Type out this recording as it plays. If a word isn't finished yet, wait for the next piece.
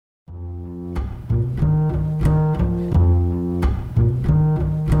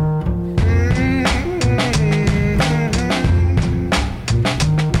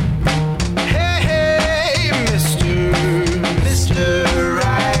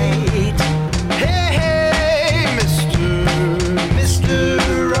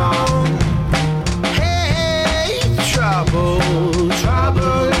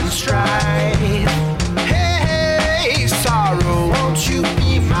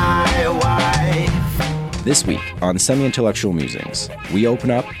This week on Semi-Intellectual Musings, we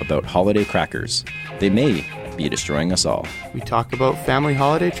open up about holiday crackers. They may be destroying us all. We talk about family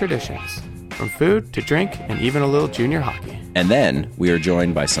holiday traditions, from food to drink and even a little junior hockey. And then we are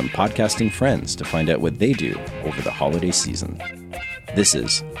joined by some podcasting friends to find out what they do over the holiday season. This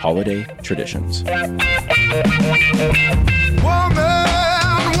is Holiday Traditions. Woman,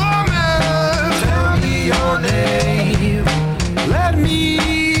 tell me your name. Let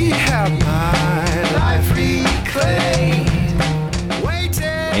me have my life reclaimed. Waiting,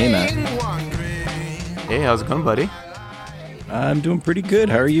 Hey, Matt. Hey, how's it going, buddy? I'm doing pretty good.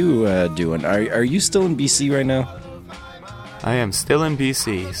 How are you doing? Are you still in BC right now? I am still in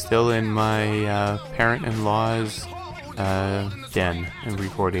BC, still in my parent-in-law's den and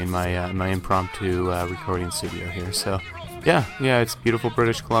recording my impromptu recording studio here. So, yeah, it's beautiful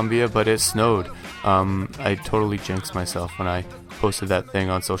British Columbia, but it snowed. I totally jinxed myself when I posted that thing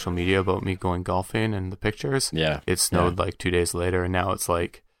on social media about me going golfing and the pictures. Yeah. It snowed like 2 days later, and now it's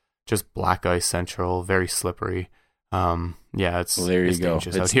like just black ice central, very slippery. It's there you go.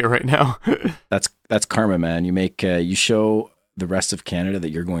 Dangerous out here right now. That's karma, man. You show the rest of Canada that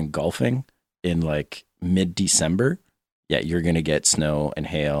you're going golfing in like mid-December. Yeah, you're gonna get snow and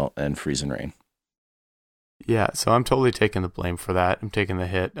hail and freezing rain. Yeah, so I'm totally taking the blame for that. I'm taking the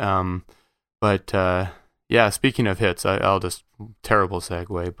hit. Speaking of hits, I'll just terrible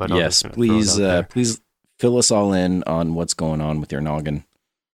segue. But yes, please fill us all in on what's going on with your noggin.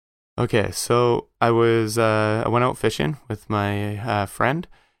 Okay, so I went out fishing with my friend,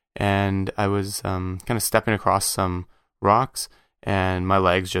 and I was kind of stepping across some rocks, and my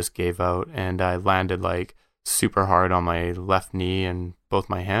legs just gave out, and I landed like super hard on my left knee and both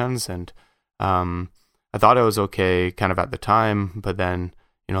my hands, and I thought I was okay kind of at the time, but then,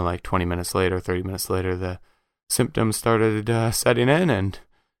 like 20 minutes later, 30 minutes later, the symptoms started setting in and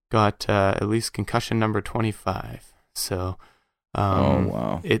got at least concussion number 25. So oh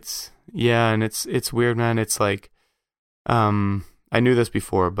wow. It's weird, man. It's like I knew this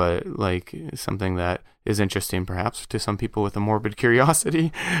before, but like something that is interesting perhaps to some people with a morbid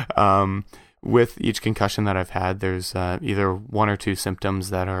curiosity. With each concussion that I've had, there's either one or two symptoms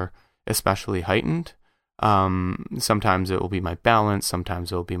that are especially heightened. Sometimes it will be my balance,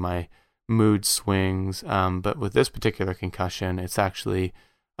 sometimes it will be my mood swings. But with this particular concussion, it's actually,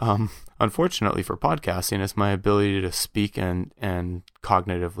 unfortunately for podcasting, it's my ability to speak and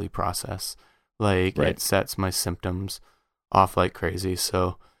cognitively process. Like right. It sets my symptoms off like crazy.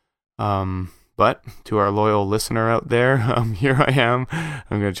 So, but to our loyal listener out there, here I am.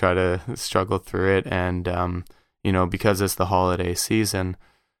 I'm going to try to struggle through it. And, because it's the holiday season,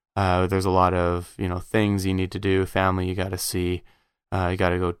 there's a lot of, things you need to do, family you got to see, you got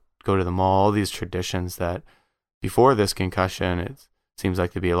to go to the mall, all these traditions that before this concussion, it seems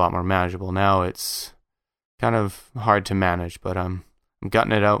like to be a lot more manageable. Now it's kind of hard to manage, but I'm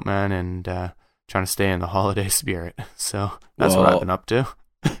gutting it out, man, and trying to stay in the holiday spirit. So that's what I've been up to.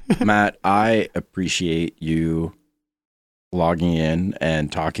 Matt, I appreciate you logging in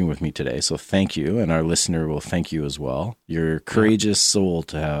and talking with me today. So thank you. And our listener will thank you as well. You're a courageous soul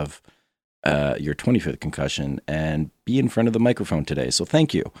to have your 25th concussion and be in front of the microphone today. So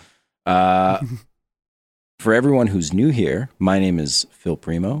thank you. For everyone who's new here, my name is Phil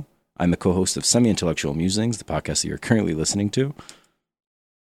Primo. I'm the co-host of Semi-Intellectual Musings, the podcast that you're currently listening to.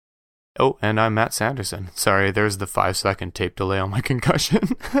 Oh, and I'm Matt Sanderson. Sorry, there's the 5-second tape delay on my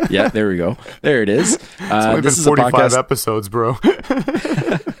concussion. Yeah, there we go. There it is. It's only been 45 episodes, bro.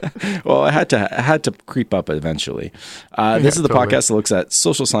 Well, I had to creep up eventually. This is the podcast that looks at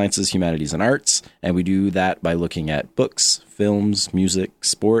social sciences, humanities, and arts, and we do that by looking at books, films, music,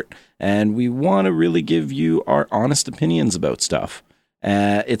 sport, and we want to really give you our honest opinions about stuff.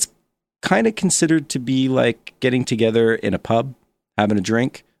 It's kind of considered to be like getting together in a pub, having a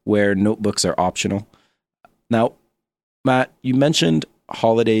drink, where notebooks are optional. Now, Matt, you mentioned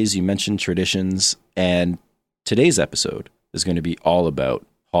holidays, you mentioned traditions, and today's episode is going to be all about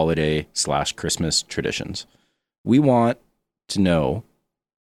holiday/Christmas traditions. We want to know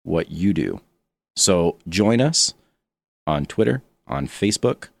what you do. So join us on Twitter, on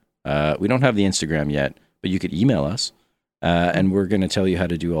Facebook. We don't have the Instagram yet, but you could email us, and we're going to tell you how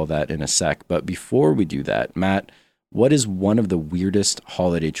to do all that in a sec. But before we do that, Matt, what is one of the weirdest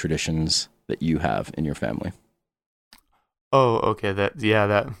holiday traditions that you have in your family? Oh, okay.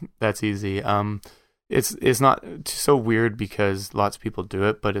 That's easy. It's not so weird because lots of people do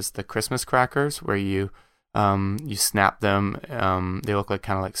it, but it's the Christmas crackers where you snap them. They look like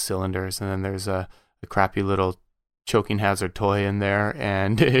kind of like cylinders, and then there's a crappy little choking hazard toy in there,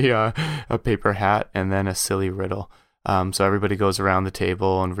 and a paper hat, and then a silly riddle. So everybody goes around the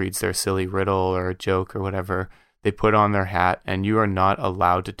table and reads their silly riddle or a joke or whatever. They put on their hat, and you are not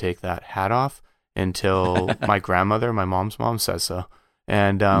allowed to take that hat off until my grandmother, my mom's mom, says so.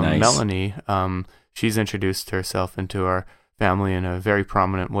 And Nice. Melanie, she's introduced herself into our family in a very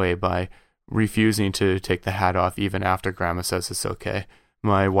prominent way by refusing to take the hat off even after Grandma says it's okay.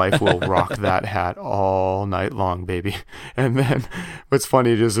 My wife will rock that hat all night long, baby. And then what's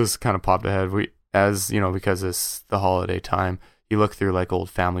funny is just kind of popped ahead. Because it's the holiday time, you look through like old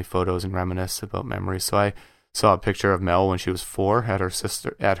family photos and reminisce about memories. So I saw a picture of Mel when she was 4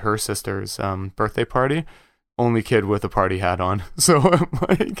 at her sister's birthday party. Only kid with a party hat on. So I'm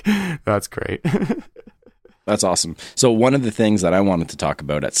like, that's great. That's awesome. So one of the things that I wanted to talk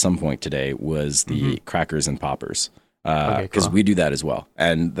about at some point today was the crackers and poppers, because we do that as well.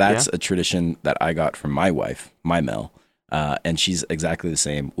 And that's a tradition that I got from my wife, my Mel, and she's exactly the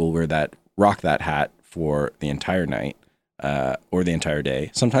same. We'll rock that hat for the entire night or the entire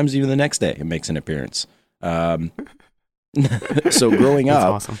day. Sometimes even the next day it makes an appearance. So growing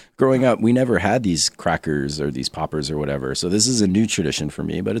up, we never had these crackers or these poppers or whatever. So this is a new tradition for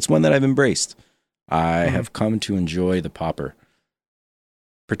me, but it's one that I've embraced. I have come to enjoy the popper,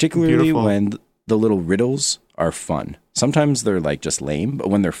 particularly when the little riddles are fun. Sometimes they're like just lame, but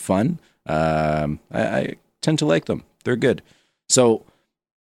when they're fun, I tend to like them. They're good. So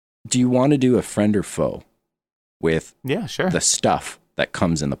do you want to do a friend or foe with the stuff that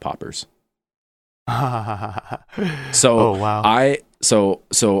comes in the poppers? So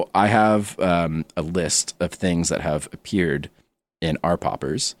I have a list of things that have appeared in our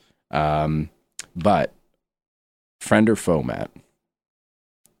poppers. But friend or foe, Matt,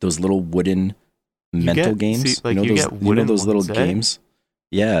 those little wooden mental games, those little games.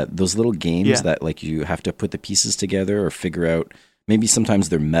 Yeah, those little games that like you have to put the pieces together or figure out. Maybe sometimes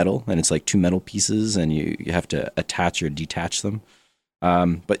they're metal and it's like 2 metal pieces and you have to attach or detach them.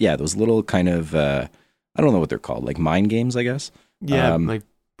 But yeah, those little kind of, I don't know what they're called, like mind games, I guess. Yeah, like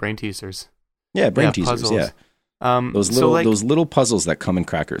brain teasers. Yeah, brain teasers, puzzles. yeah. Those little puzzles that come in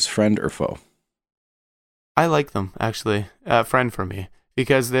crackers, friend or foe. I like them, actually. Friend for me.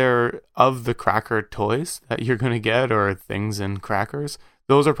 Because they're of the cracker toys that you're going to get or things in crackers.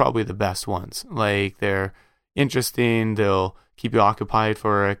 Those are probably the best ones. Like, they're interesting. They'll keep you occupied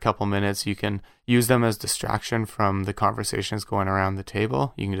for a couple minutes. You can use them as distraction from the conversations going around the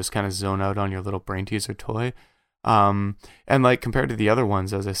table. You can just kind of zone out on your little brain teaser toy. And like compared to the other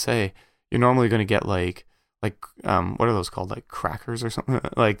ones, as I say, you're normally going to get like what are those called? Like crackers or something?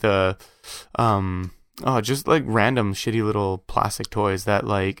 Like the just like random shitty little plastic toys that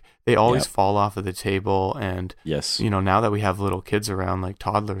like they always fall off of the table. And now that we have little kids around, like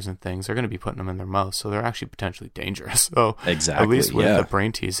toddlers and things, they're going to be putting them in their mouth, so they're actually potentially dangerous. So exactly, at least with the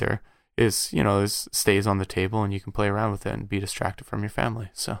brain teaser, this stays on the table and you can play around with it and be distracted from your family.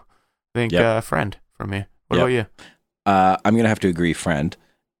 So I think friend for me. What about you? I'm gonna have to agree, friend.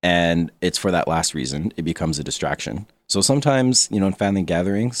 And it's for that last reason. It becomes a distraction. So sometimes, in family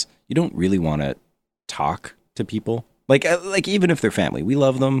gatherings, you don't really want to talk to people. Like even if they're family, we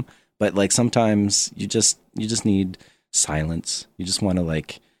love them, but like sometimes you just need silence. You just want to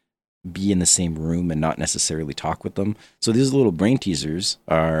like be in the same room and not necessarily talk with them. So these little brain teasers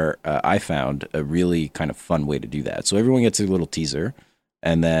are, I found, a really kind of fun way to do that. So everyone gets a little teaser,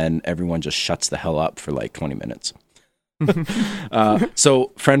 and then everyone just shuts the hell up for like 20 minutes.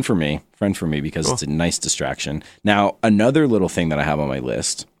 So friend for me because it's a nice distraction. Now, another little thing that I have on my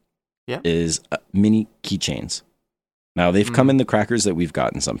list is mini keychains. Now, they've come in the crackers that we've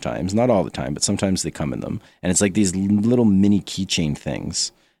gotten sometimes, not all the time, but sometimes they come in them. And it's like these little mini keychain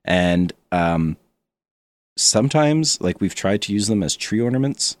things. And sometimes like we've tried to use them as tree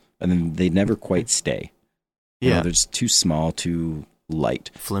ornaments, and then they never quite stay. They're just too small, too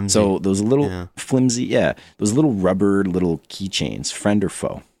light, flimsy. So those little flimsy, those little rubber little keychains, friend or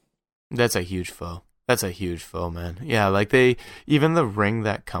foe? That's a huge foe. Man. Yeah, like even the ring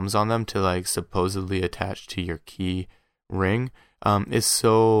that comes on them to like supposedly attach to your key ring is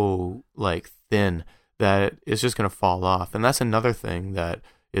so like thin that it's just gonna fall off, and that's another thing that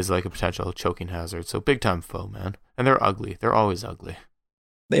is like a potential choking hazard. So big time foe, man. And they're ugly. They're always ugly.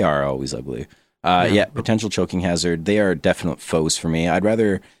 They are always ugly. Potential choking hazard. They are definite foes for me. I'd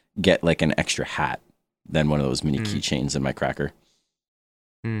rather get like an extra hat than one of those mini keychains in my cracker.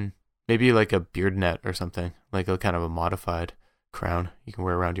 Maybe like a beard net or something, like a kind of a modified crown you can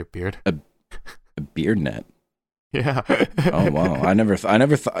wear around your beard. A beard net. Yeah. Oh wow! I never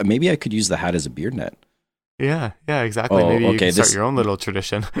thought. Maybe I could use the hat as a beard net. Yeah, exactly. Maybe you can start your own little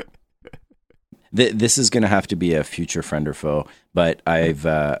tradition. This is going to have to be a future friend or foe, but I've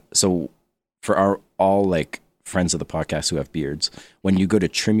so for our all like friends of the podcast who have beards, when you go to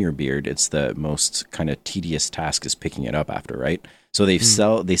trim your beard, it's the most kind of tedious task is picking it up after, right? So they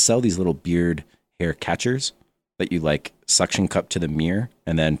sell these little beard hair catchers that you like suction cup to the mirror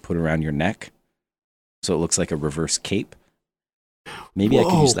and then put around your neck, so it looks like a reverse cape. Maybe I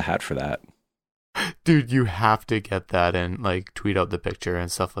could use the hat for that. Dude, you have to get that and like tweet out the picture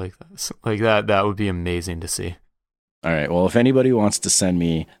and stuff like that. Like that would be amazing to see. All right. Well, if anybody wants to send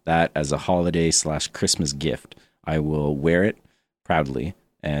me that as a holiday/Christmas gift, I will wear it proudly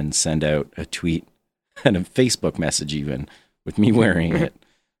and send out a tweet and a Facebook message even with me wearing it.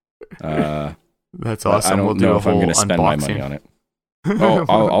 That's awesome. I don't know if I'm going to spend my money on it. Oh,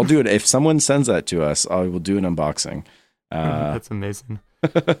 I'll do it. If someone sends that to us, I will do an unboxing. That's amazing.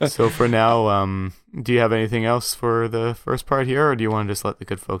 So for now, do you have anything else for the first part here, or do you want to just let the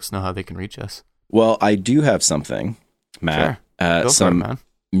good folks know how they can reach us? Well, I do have something, Matt. Sure. Some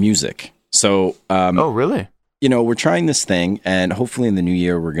music. So, oh, really? You know, we're trying this thing, and hopefully in the new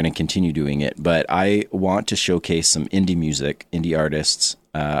year we're going to continue doing it. But I want to showcase some indie music, indie artists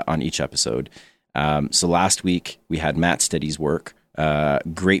on each episode. So last week we had Matt Steady's work,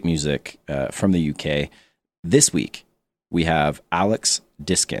 great music from the UK. This week we have Alex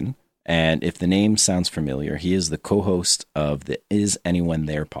Diskin, and if the name sounds familiar, he is the co-host of the Is Anyone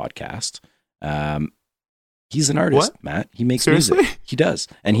There podcast. He's an artist, What? Matt. He makes Seriously? music. He does,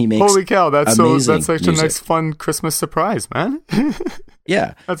 and he makes Holy cow! That's amazing such music. a nice, fun Christmas surprise, man.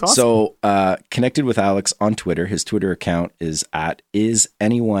 Yeah, That's awesome. So connected with Alex on Twitter. His Twitter account is at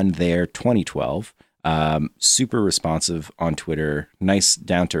isanyonethere2012. Super responsive on Twitter. Nice,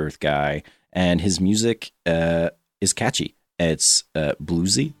 down to earth guy, and his music is catchy. It's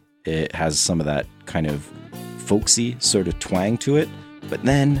bluesy. It has some of that kind of folksy sort of twang to it, but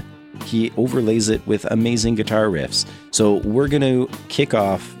then he overlays it with amazing guitar riffs. So we're going to kick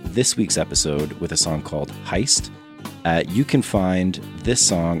off this week's episode with a song called Heist. You can find this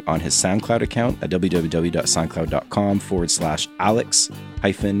song on his SoundCloud account at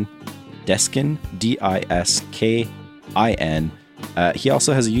www.soundcloud.com/Alex-Diskin, Diskin. He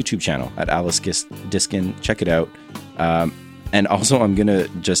also has a YouTube channel at Alex Diskin. Check it out. And also, I'm going to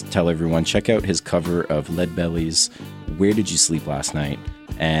just tell everyone, check out his cover of Leadbelly's Where Did You Sleep Last Night?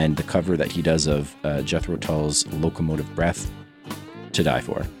 And the cover that he does of Jethro Tull's Locomotive Breath, to die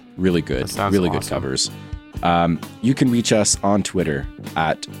for. Really good. Really awesome. good covers. You can reach us on Twitter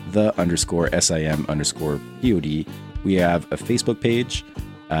at @the_SIM_POD. We have a Facebook page.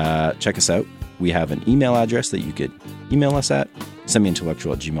 Check us out. We have an email address that you could email us at,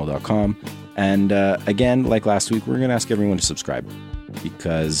 semiintellectual@gmail.com. And again, like last week, we're going to ask everyone to subscribe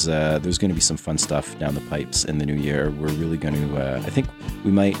because there's going to be some fun stuff down the pipes in the new year. We're really going to, I think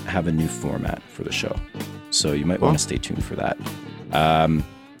we might have a new format for the show. So you might want to stay tuned for that.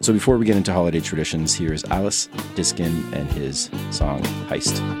 So before we get into holiday traditions, here's Alex Diskin and his song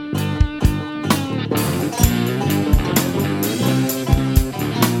Heist.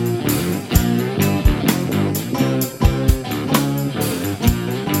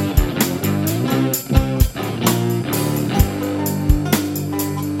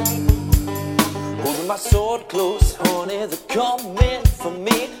 Holding my sword close, honey, they're coming for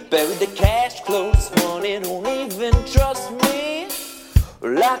me. Bury the cash close, honey, don't even trust me.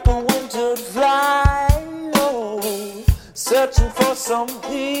 Like a wintered fly, oh, searching for some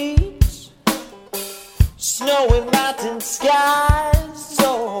peace. Snowy mountain skies,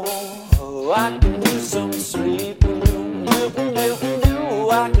 oh, I can use some sleep.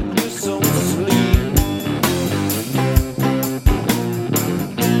 I can use some sleep.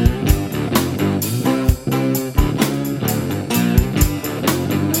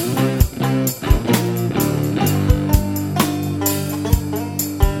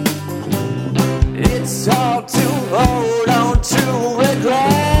 It's hard to hold on to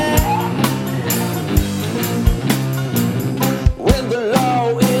regret when the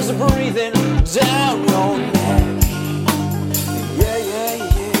law is breathing down your neck. Yeah, yeah,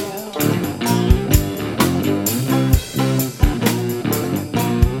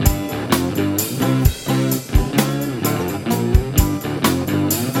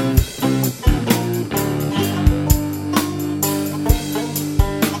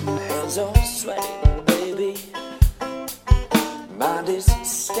 hands are sweaty, baby. Mind is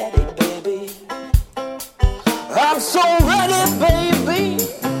steady, baby. I'm so ready, baby,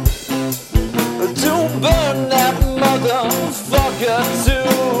 to burn that motherfucker to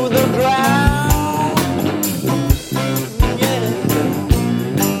the ground. Yeah.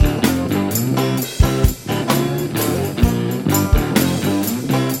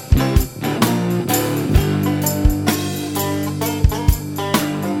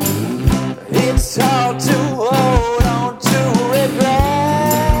 It's hard to hold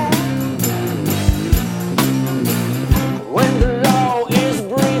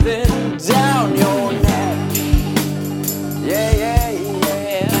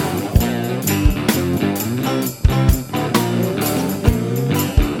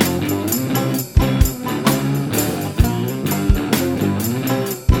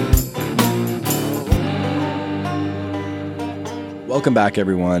Welcome back,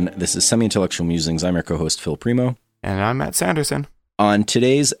 everyone. This is Semi-Intellectual Musings. I'm your co-host, Phil Primo. And I'm Matt Sanderson. On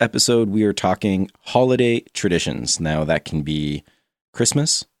today's episode, we are talking holiday traditions. Now, that can be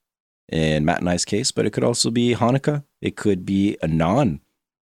Christmas, in Matt and I's case, but it could also be Hanukkah. It could be a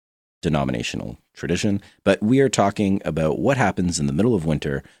non-denominational tradition. But we are talking about what happens in the middle of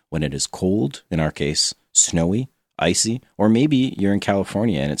winter when it is cold, in our case, snowy, icy, or maybe you're in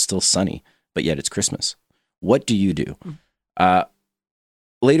California and it's still sunny, but yet it's Christmas. What do you do?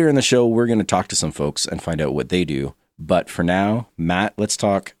 Later in the show, we're going to talk to some folks and find out what they do. But for now, Matt, let's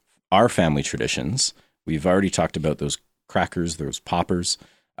talk our family traditions. We've already talked about those crackers, those poppers.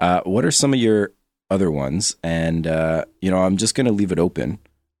 What are some of your other ones? And, I'm just going to leave it open.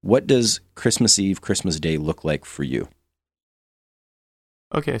 What does Christmas Eve, Christmas Day look like for you?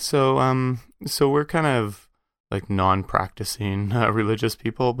 Okay, so we're kind of like non-practicing religious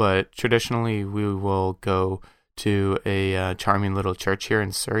people, but traditionally we will go to a charming little church here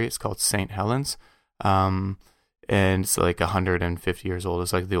in Surrey. It's called St. Helens, and it's like 150 years old.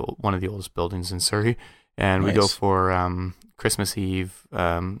 It's like one of the oldest buildings in Surrey, and Nice. we go for Christmas Eve.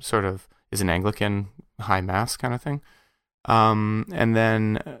 Sort of is an Anglican high mass kind of thing, and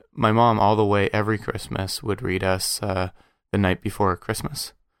then my mom all the way every Christmas would read us the night before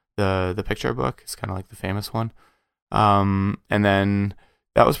Christmas, the picture book. It's kind of like the famous one. And then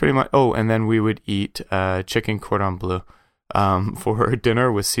that was pretty much, and then we would eat chicken cordon bleu for dinner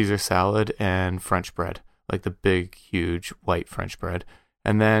with Caesar salad and French bread, like the big, huge white French bread.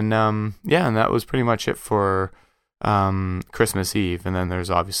 And then, and that was pretty much it for Christmas Eve. And then there's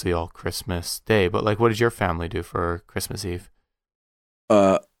obviously all Christmas Day. But like, what did your family do for Christmas Eve?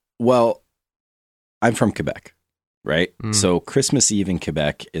 Well, I'm from Quebec, right? So Christmas Eve in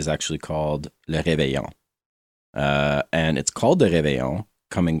Quebec is actually called Le Réveillon. And it's called the Réveillon,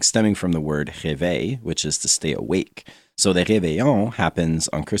 stemming from the word réveil, which is to stay awake. So the Réveillon happens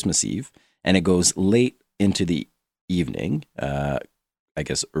on Christmas Eve, and it goes late into the evening, I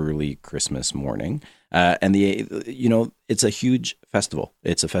guess early Christmas morning. And it's a huge festival.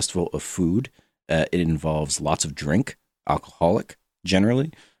 It's a festival of food. It involves lots of drink, alcoholic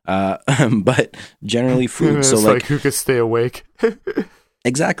generally, but generally food. It's so like who could stay awake?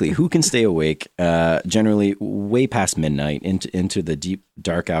 Exactly. Who can stay awake, generally way past midnight into the deep,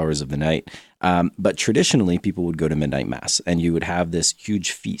 dark hours of the night. But traditionally, people would go to midnight mass and you would have this huge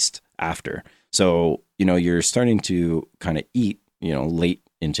feast after. So, you're starting to kind of eat, late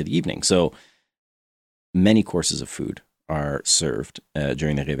into the evening. So many courses of food are served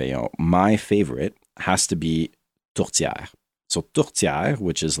during the Réveillon. My favorite has to be tourtière. So tourtière,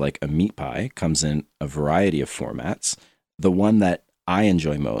 which is like a meat pie, comes in a variety of formats. The one that I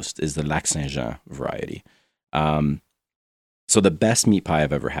enjoy most is the Lac Saint-Jean variety. So the best meat pie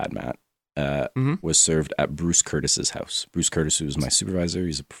I've ever had, Matt, was served at Bruce Curtis's house. Bruce Curtis, who was my supervisor,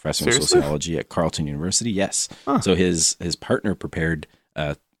 he's a professor in sociology at Carleton University. Yes. Huh. So his partner prepared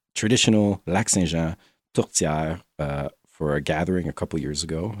traditional Lac Saint-Jean tourtière for a gathering a couple years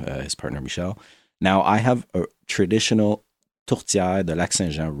ago, his partner Michel. Now I have a traditional tourtière de Lac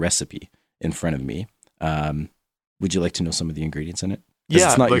Saint-Jean recipe in front of me. Would you like to know some of the ingredients in it? Yeah.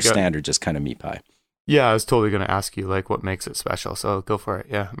 It's not like your standard, just kind of meat pie. Yeah, I was totally going to ask you like what makes it special. So go for it.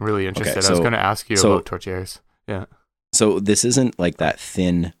 Yeah, I'm really interested. Okay, I was going to ask you about tourtières. Yeah. So this isn't like that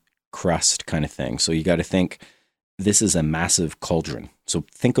thin crust kind of thing. So you got to think this is a massive cauldron. So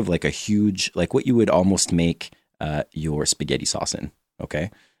think of like a huge, like what you would almost make your spaghetti sauce in.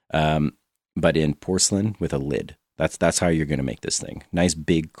 Okay. But in porcelain with a lid. That's how you're going to make this thing. Nice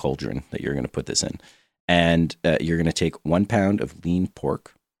big cauldron that you're going to put this in. And you're going to take 1 pound of lean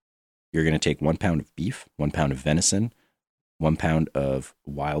pork. You're going to take 1 pound of beef, 1 pound of venison, 1 pound of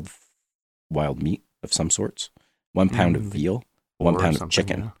wild meat of some sorts, 1 pound of veal, 1 pound of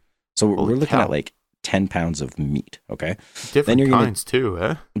chicken. Yeah. So we're looking at like 10 pounds of meat. Okay. Different kinds too,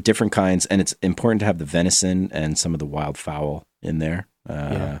 eh? Different kinds. And it's important to have the venison and some of the wild fowl in there.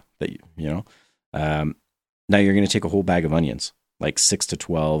 That now you're going to take a whole bag of onions. Like 6 to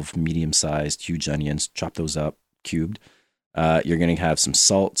 12 medium-sized, huge onions, chop those up, cubed. You're going to have some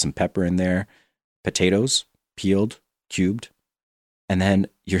salt, some pepper in there, potatoes, peeled, cubed. And then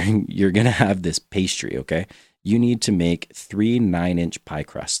you're going to have this pastry, okay? You need to make 3 9-inch pie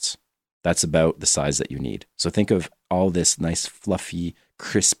crusts. That's about the size that you need. So think of all this nice, fluffy,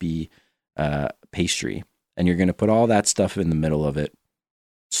 crispy pastry. And you're going to put all that stuff in the middle of it,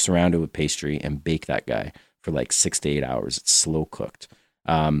 surround it with pastry, and bake that guy for like 6 to 8 hours. It's slow cooked.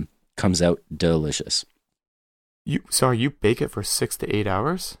 Comes out delicious. You bake it for 6 to 8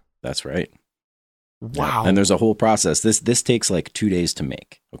 hours? That's right. Wow. Yeah. And there's a whole process. This takes like 2 days to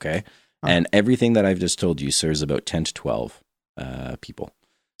make. Okay. And everything that I've just told you serves about 10 to 12 people.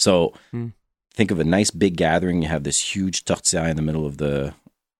 So Hmm. think of a nice big gathering. You have this huge tortilla in the middle of the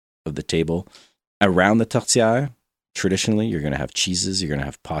table. Around the tortilla, traditionally, you're going to have cheeses. You're going to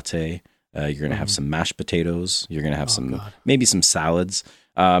have pate. You're going to have some mashed potatoes. You're going to have maybe some salads.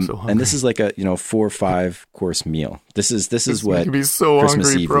 And this is like a 4 or 5 course meal. This is what Christmas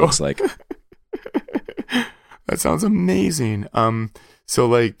hungry, Eve bro. looks like. That sounds amazing. So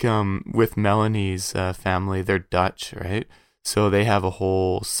like with Melanie's family, they're Dutch, right? So they have a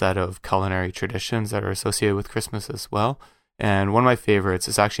whole set of culinary traditions that are associated with Christmas as well. And one of my favorites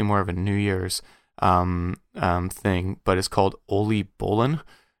is actually more of a New Year's thing, but it's called Olie Bollen.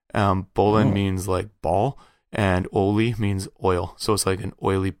 Bollen means like ball, and Olie means oil. So it's like an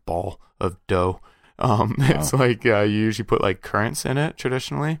oily ball of dough. It's like you usually put like currants in it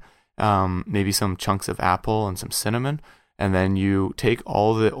traditionally, maybe some chunks of apple and some cinnamon. And then you take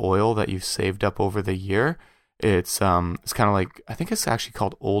all the oil that you've saved up over the year. It's kind of like, I think it's actually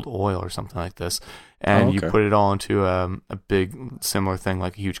called old oil or something like this. And you put it all into a big similar thing,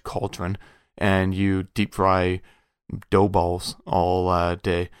 like a huge cauldron, and you deep fry dough balls all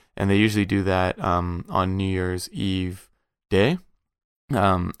day. And they usually do that on New Year's Eve day.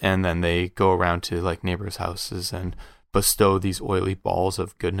 And then they go around to like neighbors' houses and bestow these oily balls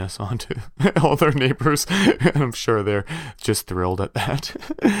of goodness onto all their neighbors. And I'm sure they're just thrilled at that.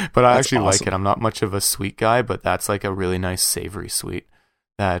 But I actually like it. I'm not much of a sweet guy, but that's like a really nice savory sweet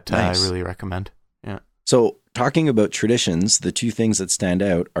that I really recommend. Yeah. So talking about traditions, the two things that stand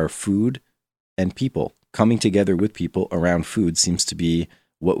out are food and people. Coming together with people around food seems to be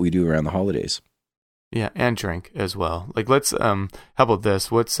what we do around the holidays. Yeah, and drink as well. Like, let's how about this?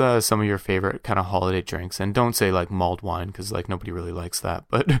 What's some of your favorite kind of holiday drinks? And don't say like mulled wine, because like nobody really likes that.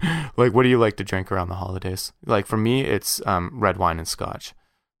 But like, what do you like to drink around the holidays? Like for me, it's red wine and scotch.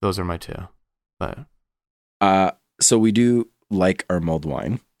 Those are my two. But so we do like our mulled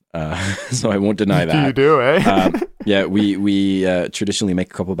wine. So I won't deny that. You do, eh? Yeah, we traditionally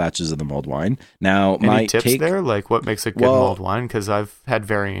make a couple batches of the mulled wine. Now, any tips there? Like, what makes a good mulled wine? Because I've had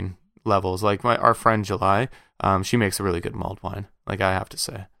varying levels. Like our friend July, she makes a really good mulled wine. Like, I have to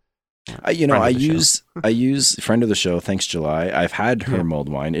say. Yeah. I use friend of the show. Thanks, July. I've had her mulled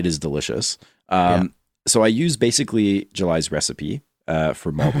wine. It is delicious. So I use basically July's recipe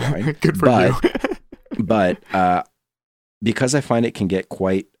for mulled wine. Good for you. But because I find it can get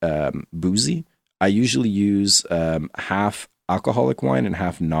quite boozy, I usually use half alcoholic wine and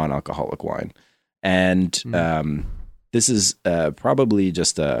half non-alcoholic wine. And this is probably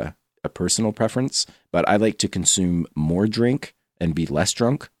just a personal preference, but I like to consume more drink and be less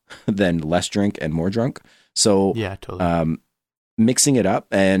drunk than less drink and more drunk. So yeah, totally. Mixing it up,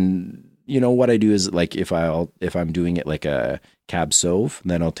 and what I do is, like, if I'm doing it like a Cab Sauv,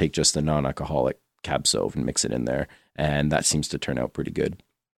 then I'll take just a non-alcoholic Cab Sauv and mix it in there, and that seems to turn out pretty good.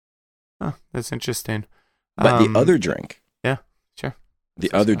 Oh, that's interesting. But the other drink, yeah, sure.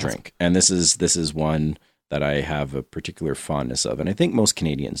 The other drink, and this is one that I have a particular fondness of, and I think most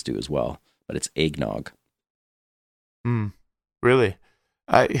Canadians do as well, but it's eggnog. Really?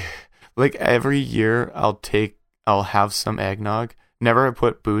 I like every year I'll have some eggnog. Never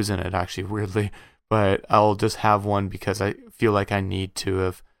put booze in it, actually, weirdly, but I'll just have one because I feel like I need to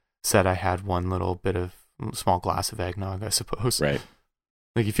have said I had one little bit of small glass of eggnog, I suppose. Right.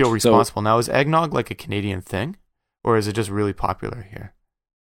 Like, you feel responsible. Now, is eggnog like a Canadian thing, or is it just really popular here?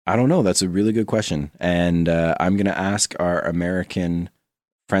 I don't know. That's a really good question. And I'm going to ask our American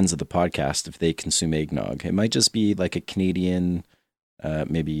friends of the podcast if they consume eggnog. It might just be like a Canadian,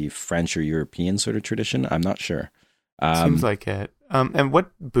 maybe French or European sort of tradition. I'm not sure. Seems like it. And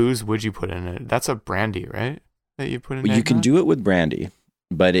what booze would you put in it? That's a brandy, right? That you put in eggnog? You can do it with brandy,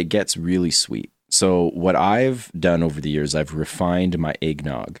 but it gets really sweet. So what I've done over the years, I've refined my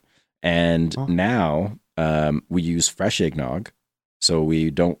eggnog. And now we use fresh eggnog. So we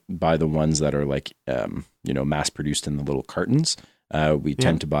don't buy the ones that are like, mass produced in the little cartons. We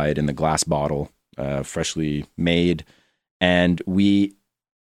tend to buy it in the glass bottle, freshly made. And we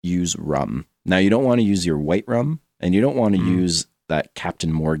use rum. Now, you don't want to use your white rum, and you don't want to use that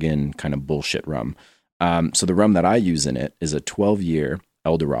Captain Morgan kind of bullshit rum. So the rum that I use in it is a 12-year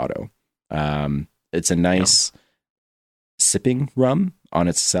Eldorado. It's a nice sipping rum on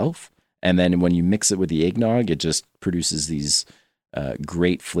itself. And then when you mix it with the eggnog, it just produces these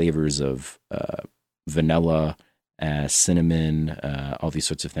great flavors of vanilla, cinnamon, all these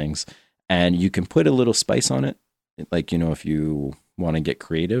sorts of things. And you can put a little spice on it, like, if you want to get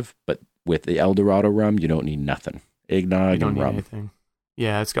creative. But with the Eldorado rum, you don't need nothing. Eggnog you don't and need rum. Anything.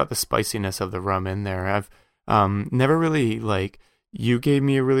 Yeah, it's got the spiciness of the rum in there. I've never really, like, you gave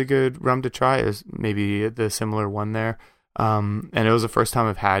me a really good rum to try, is maybe the similar one there. And it was the first time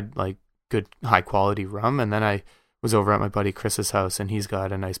I've had like good high quality rum. And then I was over at my buddy Chris's house, and he's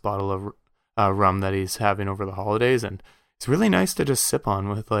got a nice bottle of rum that he's having over the holidays, and it's really nice to just sip on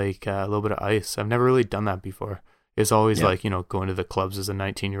with like a little bit of ice. I've never really done that before. It's always like, going to the clubs as a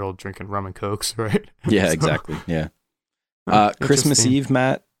 19-year-old drinking rum and cokes, right? Yeah, exactly. Yeah. Christmas Eve,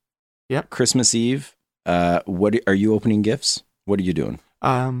 Matt. Yep. Christmas Eve. What are you opening gifts? What are you doing?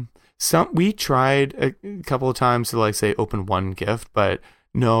 We tried a couple of times to like say open one gift, but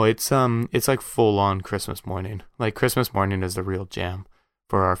no, it's like full on Christmas morning. Like Christmas morning is the real jam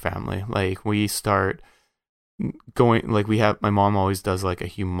for our family. Like we start going, like my mom always does like a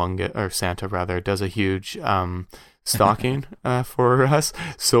humongous, or Santa rather, does a huge stocking for us,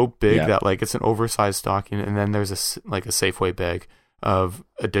 so big that like it's an oversized stocking, and then there's a Safeway bag of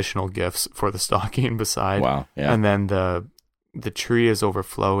additional gifts for the stocking beside. Wow. Yeah. And then the tree is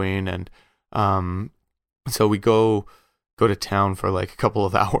overflowing, and so we go to town for like a couple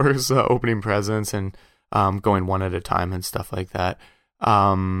of hours opening presents and going one at a time and stuff like that.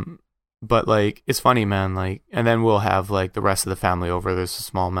 But like it's funny, man, like, and then we'll have like the rest of the family over. There's a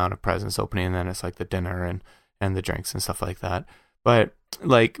small amount of presents opening, and then it's like the dinner and the drinks and stuff like that. But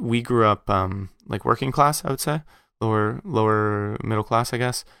like we grew up like working class, I would say, lower middle class, I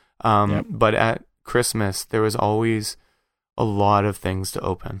guess. But at Christmas there was always a lot of things to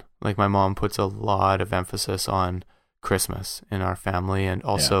open. Like my mom puts a lot of emphasis on Christmas in our family, and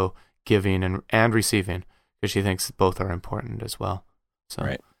also giving and receiving, because she thinks both are important as well.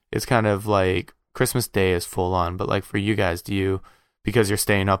 So it's kind of like Christmas Day is full on, but like for you guys, because you're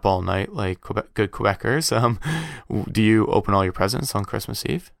staying up all night like good Quebecers, do you open all your presents on Christmas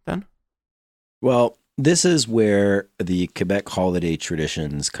Eve then? Well, this is where the Quebec holiday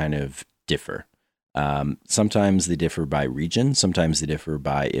traditions kind of differ. Sometimes they differ by region. Sometimes they differ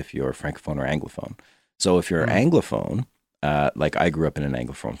by if you're Francophone or Anglophone. So if you're Anglophone, like I grew up in an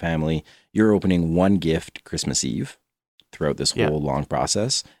Anglophone family, you're opening one gift Christmas Eve throughout this whole long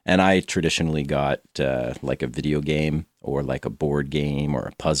process. And I traditionally got like a video game or like a board game or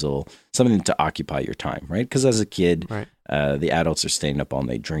a puzzle, something to occupy your time, right? Because as a kid, the adults are staying up all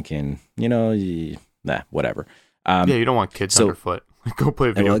night drinking, whatever. You don't want kids underfoot. Go play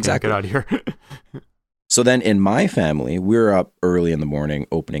a video game, get out of here. So then in my family, we're up early in the morning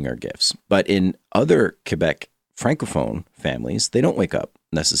opening our gifts. But in other Quebec Francophone families, they don't wake up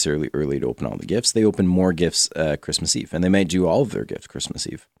necessarily early to open all the gifts. They open more gifts Christmas Eve, and they might do all of their gifts Christmas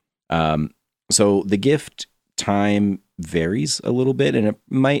Eve. So the gift time varies a little bit, and it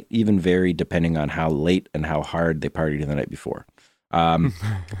might even vary depending on how late and how hard they partied the night before.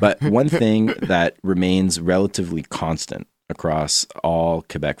 But one thing that remains relatively constant across all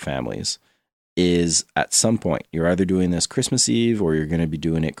Quebec families is at some point you're either doing this Christmas Eve or you're going to be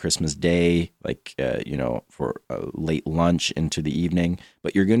doing it Christmas Day, like, for a late lunch into the evening,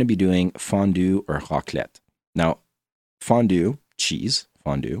 but you're going to be doing fondue or raclette. Now, fondue, cheese,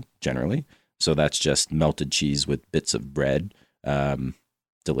 fondue generally. So that's just melted cheese with bits of bread.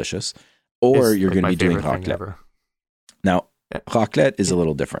 Delicious. Or you're going to be doing raclette. Now, raclette is a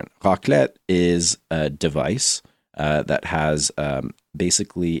little different. Raclette is a device that has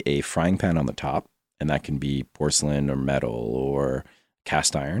basically a frying pan on the top, and that can be porcelain or metal or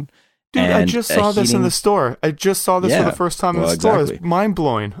cast iron. Dude, I just saw this in the store. I just saw this for the first time in the store. It's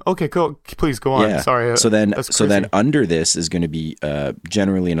mind-blowing. Okay, please go on. Yeah. Sorry. So then under this is going to be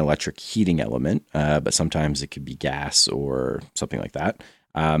generally an electric heating element, but sometimes it could be gas or something like that.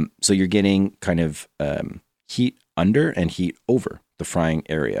 So you're getting kind of heat under and heat over the frying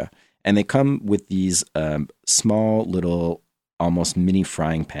area. And they come with these small little, almost mini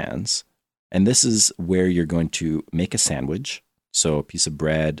frying pans. And this is where you're going to make a sandwich. So a piece of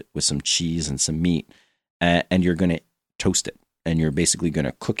bread with some cheese and some meat. And you're going to toast it. And you're basically going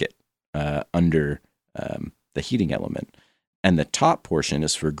to cook it under the heating element. And the top portion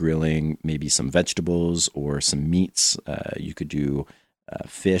is for grilling maybe some vegetables or some meats. You could do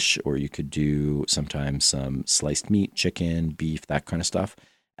fish, or you could do sometimes some sliced meat, chicken, beef, that kind of stuff.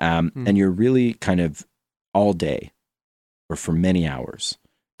 And you're really kind of all day or for many hours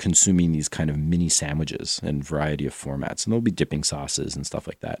consuming these kind of mini sandwiches in a variety of formats. And there'll be dipping sauces and stuff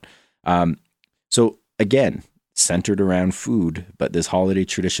like that. So again, centered around food, but this holiday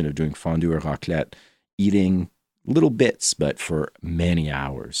tradition of doing fondue or raclette, eating little bits, but for many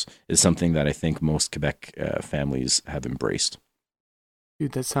hours, is something that I think most Quebec families have embraced.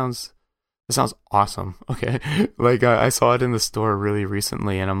 Dude, that sounds awesome. Okay. Like I saw it in the store really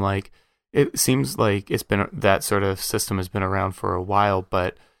recently, and I'm like, it seems like that sort of system has been around for a while,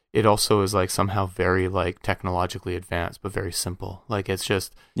 but it also is like somehow very like technologically advanced, but very simple. Like it's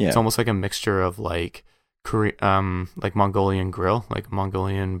just, it's almost like a mixture of like like Mongolian grill, like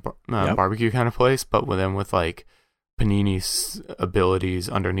Mongolian barbecue kind of place, but with like panini abilities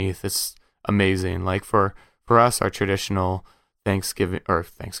underneath. It's amazing. Like for us, our traditional our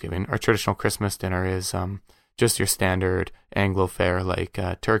traditional Christmas dinner is just your standard Anglo fare, like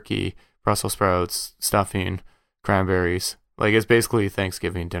turkey, Brussels sprouts, stuffing, cranberries. Like it's basically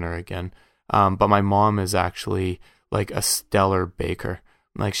Thanksgiving dinner again. But my mom is actually like a stellar baker.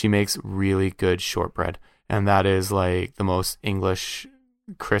 Like she makes really good shortbread, and that is like the most English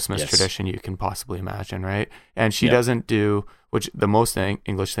Christmas tradition you can possibly imagine, right? And she doesn't do, which the most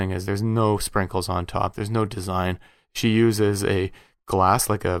English thing is, there's no sprinkles on top, there's no design. She uses a glass,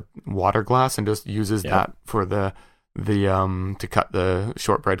 like a water glass, and just uses that for the to cut the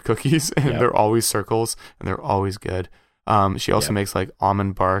shortbread cookies, and they're always circles and they're always good. She also makes like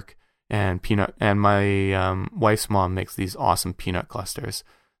almond bark and peanut, and my wife's mom makes these awesome peanut clusters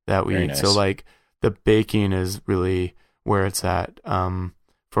that we eat. Nice. So like the baking is really where it's at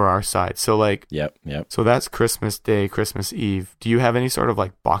for our side. So like so that's Christmas Day, Christmas Eve. Do you have any sort of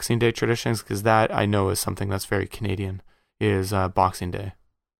like Boxing Day traditions? Because that I know is something that's very Canadian, is Boxing Day.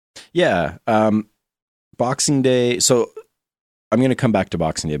 Boxing Day. So I'm going to come back to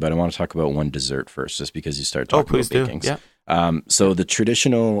Boxing Day, but I want to talk about one dessert first, just because you started talking about bakings. So the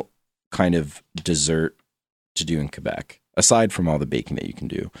traditional kind of dessert to do in Quebec, aside from all the baking that you can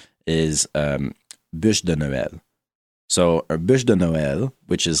do, is bûche de Noël. So a bûche de Noël,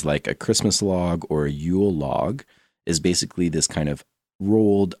 which is like a Christmas log or a Yule log, is basically this kind of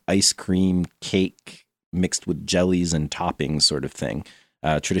rolled ice cream cake mixed with jellies and toppings sort of thing,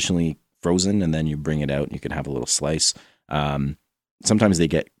 traditionally frozen, and then you bring it out and you can have a little slice. Sometimes they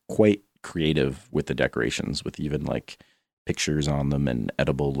get quite creative with the decorations, with even like pictures on them and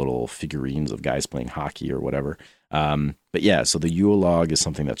edible little figurines of guys playing hockey or whatever. But yeah, so the Yule log is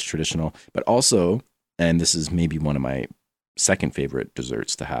something that's traditional, but also, and this is maybe one of my second favorite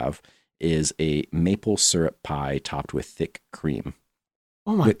desserts to have, is a maple syrup pie topped with thick cream.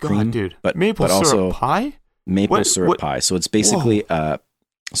 Oh my God, cream, dude! Maple syrup pie? Maple syrup pie. So it's basically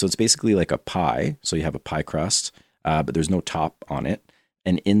like a pie. So you have a pie crust, but there's no top on it.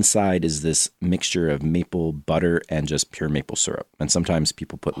 And inside is this mixture of maple butter and just pure maple syrup. And sometimes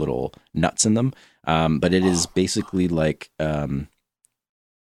people put little nuts in them. But it is basically like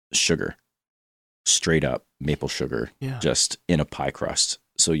sugar, straight up maple sugar, just in a pie crust.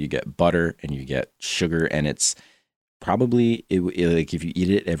 So you get butter and you get sugar, and it's probably, like if you eat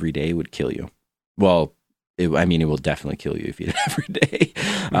it every day, it would kill you. Well, it will definitely kill you if you eat it every day.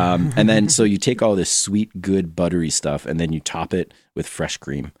 And then, so you take all this sweet, good, buttery stuff, and then you top it with fresh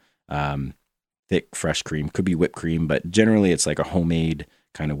cream, thick, fresh cream. Could be whipped cream, but generally it's like a homemade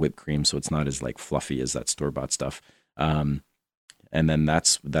kind of whipped cream, so it's not as like fluffy as that store-bought stuff. And then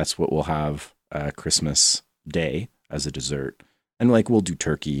that's what we'll have Christmas Day as a dessert. And like we'll do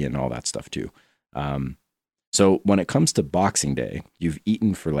turkey and all that stuff too. So when it comes to Boxing Day, you've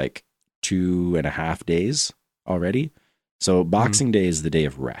eaten for like 2.5 days already. So Boxing Day is the day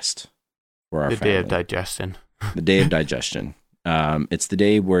of rest for our family. The day of digestion. The day of digestion. It's the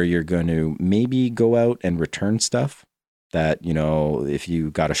day where you're going to maybe go out and return stuff that, you know, if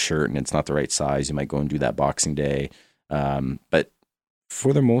you got a shirt and it's not the right size, you might go and do that Boxing Day. But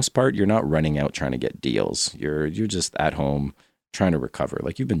for the most part, you're not running out trying to get deals. You're just at home trying to recover.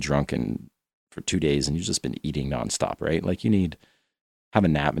 Like you've been drunk for 2 days and you've just been eating nonstop, right? Like you need have a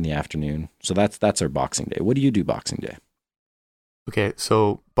nap in the afternoon. So that's our Boxing Day. What do you do Boxing Day? Okay,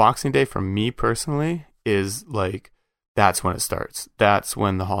 so Boxing Day for me personally is like, that's when it starts. That's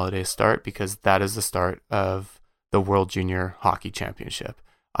when the holidays start, because that is the start of the World Junior Hockey Championship.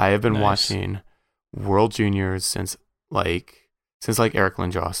 I have been watching World Juniors since Eric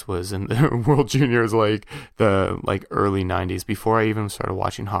Lindros was in the World Juniors, like the early 90s, before I even started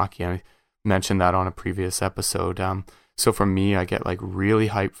watching hockey. I mentioned that on a previous episode. So for me, I get like really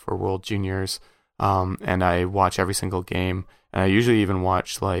hyped for World Juniors, and I watch every single game, and I usually even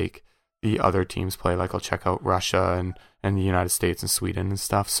watch like the other teams play. Like I'll check out Russia and the United States and Sweden and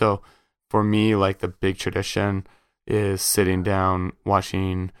stuff. So for me, like the big tradition is sitting down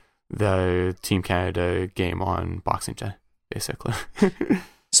watching the Team Canada game on Boxing Day, basically.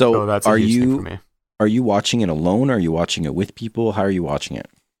 So that's a huge thing for me. Are you watching it alone? Or are you watching it with people? How are you watching it?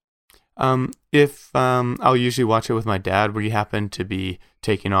 I'll usually watch it with my dad. We happen to be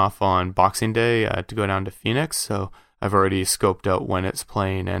taking off on Boxing Day to go down to Phoenix, so I've already scoped out when it's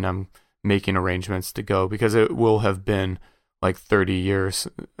playing, and I'm making arrangements to go, because it will have been like 30 years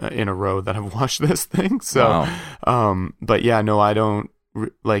in a row that I've watched this thing. So, wow. But yeah, no, I don't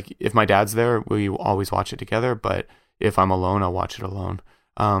like, if my dad's there, we always watch it together, but if I'm alone, I'll watch it alone.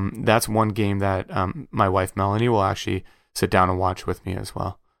 that's one game that my wife Melanie will actually sit down and watch with me as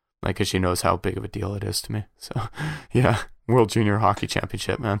well, like, because she knows how big of a deal it is to me. So yeah, World Junior Hockey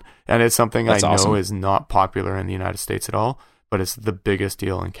Championship, man. And it's something that's I know is not popular in the United States at all, but it's the biggest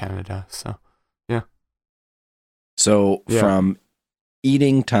deal in Canada. So yeah. So from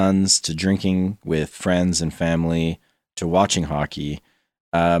eating tons to drinking with friends and family to watching hockey,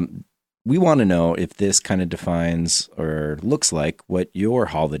 we want to know if this kind of defines or looks like what your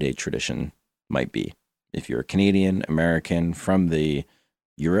holiday tradition might be. If you're a Canadian, American, from the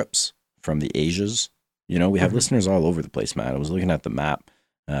Europes, from the Asias, you know, we have listeners all over the place, Matt. I was looking at the map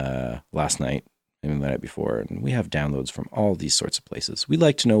last night and the night before, and we have downloads from all these sorts of places. We'd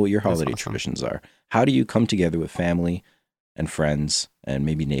like to know what your holiday traditions are. How do you come together with family and friends and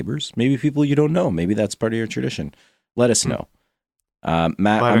maybe neighbors, maybe people you don't know? Maybe that's part of your tradition. Let us know. Matt,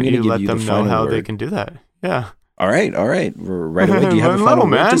 I'm going to give you the final word. Let them know how they can do that. Yeah. All right. Right away. Do you have a final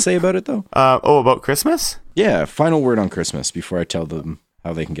word to say about it, though? About Christmas? Yeah, final word on Christmas before I tell them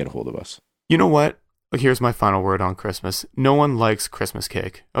how they can get a hold of us. You know what? Here's my final word on Christmas. No one likes Christmas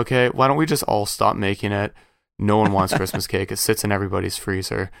cake, okay? Why don't we just all stop making it? No one wants Christmas cake. It sits in everybody's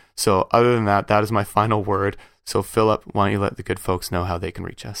freezer. So other than that, that is my final word. So Philip, why don't you let the good folks know how they can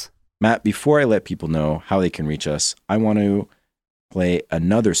reach us? Matt, before I let people know how they can reach us, I want to play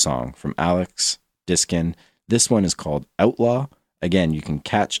another song from Alex Diskin. This one is called Outlaw. Again, you can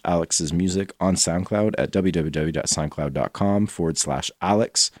catch Alex's music on SoundCloud at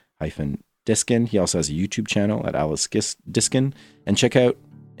www.soundcloud.com/Alex-Diskin. He also has a YouTube channel at Alex Diskin. And check out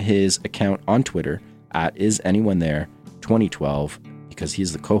his account on Twitter at IsAnyoneThere2012, because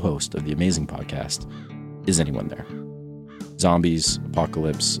he's the co-host of the amazing podcast, Is Anyone There? Zombies,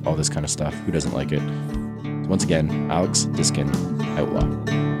 apocalypse, all this kind of stuff. Who doesn't like it? Once again, Alex Diskin, Outlaw.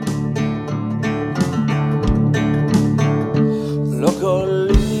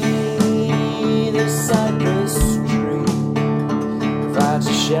 Luckily, the cypress tree provides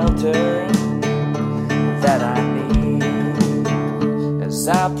a shelter that I need as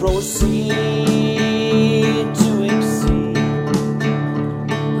I proceed to exceed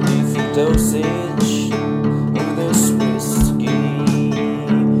the lethal dosage of this whiskey.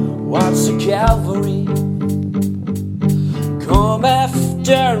 Watch the cavalry come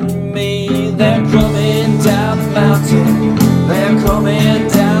after me. They're coming down the mountain. They're coming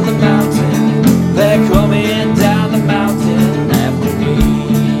down the mountain. They're coming down the mountain after me.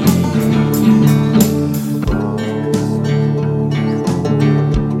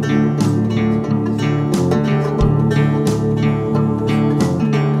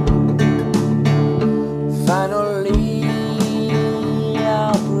 Finally,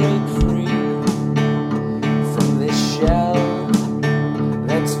 I'll break free from this shell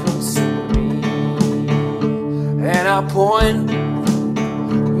that's consumed me, and I'll point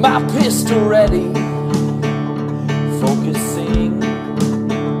my pistol ready, focusing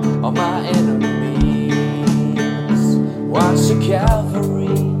on my enemies. Watch the cavalry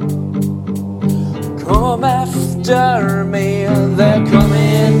come after me. They're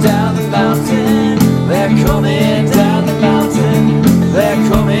coming down the mountain. They're coming down the mountain. They're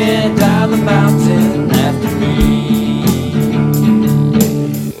coming down the mountain after me.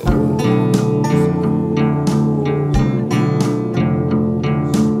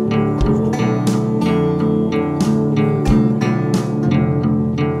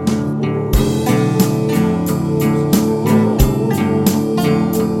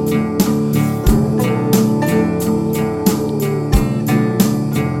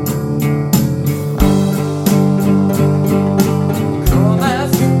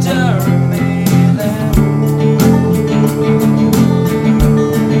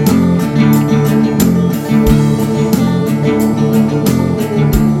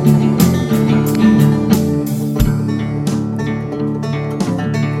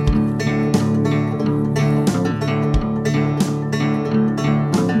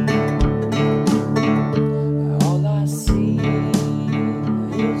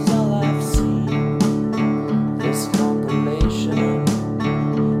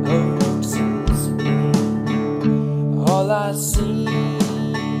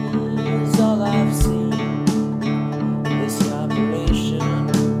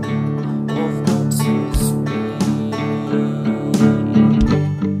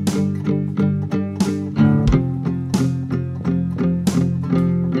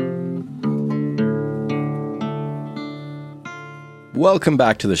 Welcome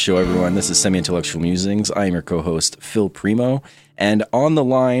back to the show, everyone. This is Semi-Intellectual Musings. I am your co-host, Phil Primo. And on the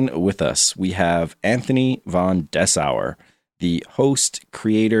line with us, we have Anthony von Dessauer, the host,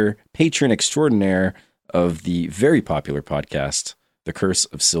 creator, patron extraordinaire of the very popular podcast, The Curse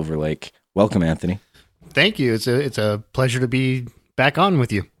of Silver Lake. Welcome, Anthony. Thank you. It's a pleasure to be back on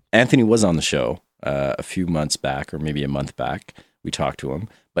with you. Anthony was on the show a few months back, or maybe a month back. We talked to him.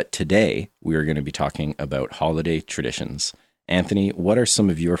 But today, we are going to be talking about holiday traditions. Anthony, what are some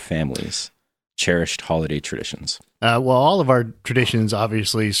of your family's cherished holiday traditions? Well, all of our traditions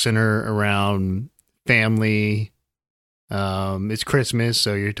obviously center around family. It's Christmas,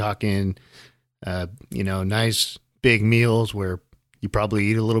 so you're talking, nice big meals where you probably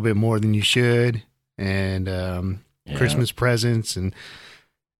eat a little bit more than you should, and Christmas presents,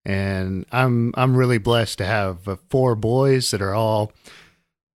 and I'm really blessed to have 4 boys that are all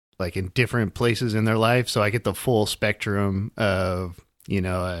like in different places in their life, so I get the full spectrum of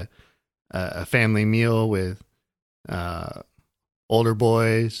a family meal with older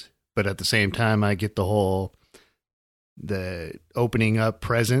boys, but at the same time I get the opening up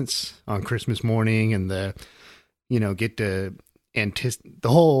presents on Christmas morning, and get to the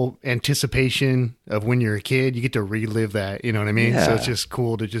whole anticipation of when you're a kid. You get to relive that, you know what I mean? Yeah. So it's just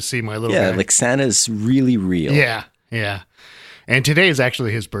cool to just see my little guy. Like Santa's really real. Yeah. And today is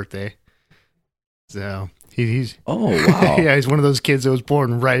actually his birthday. So he's Oh, wow. yeah, he's one of those kids that was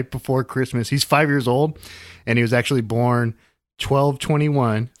born right before Christmas. He's 5 years old, and he was actually born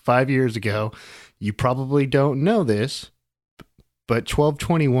 12/21, 5 years ago. You probably don't know this, but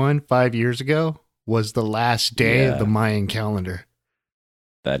 12/21, 5 years ago, was the last day of the Mayan calendar.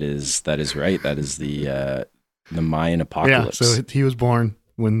 That is right. That is the Mayan apocalypse. Yeah, so he was born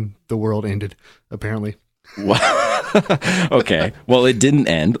when the world ended, apparently. Wow. Okay. Well, it didn't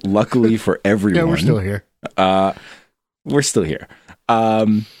end. Luckily for everyone. Yeah, we're still here. We're still here.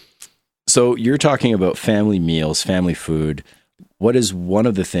 So you're talking about family meals, family food. What is one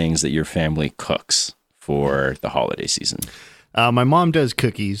of the things that your family cooks for the holiday season? My mom does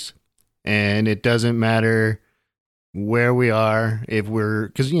cookies, and it doesn't matter where we are,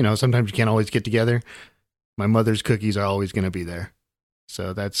 because sometimes you can't always get together. My mother's cookies are always going to be there.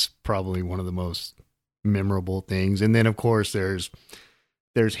 So that's probably one of the most memorable things. And then of course there's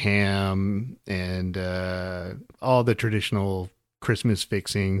ham and all the traditional Christmas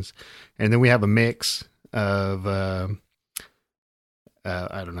fixings. And then we have a mix of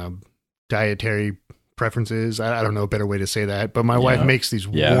dietary preferences. I don't know a better way to say that, but my wife makes these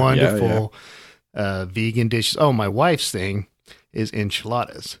wonderful vegan dishes. Oh, my wife's thing is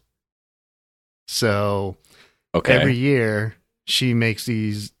enchiladas. So every year she makes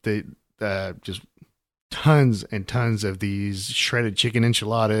these just tons and tons of these shredded chicken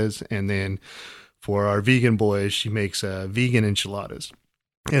enchiladas, and then for our vegan boys she makes vegan enchiladas,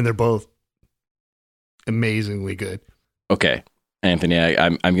 and they're both amazingly good. Okay, Anthony,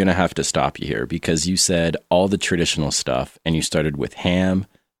 I'm going to have to stop you here because you said all the traditional stuff and you started with ham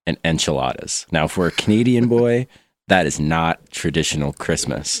and enchiladas. Now, for a Canadian boy, that is not traditional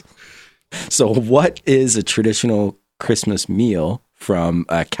Christmas. So what is a traditional Christmas meal from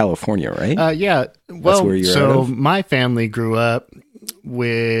California, right? Yeah. That's Well, where you're out so of? my family grew up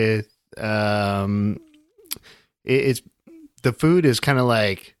with it's the food is kind of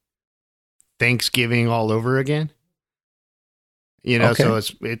like Thanksgiving all over again. Okay. So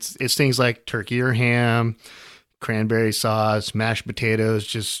it's things like turkey or ham, cranberry sauce, mashed potatoes,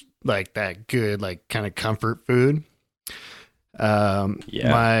 just like that good, like kind of comfort food.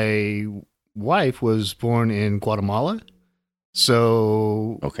 My wife was born in Guatemala,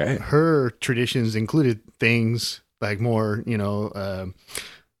 so her traditions included things like more,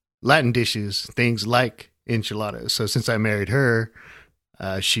 Latin dishes, things like enchiladas. So since I married her,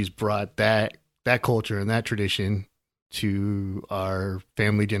 she's brought that culture and that tradition to our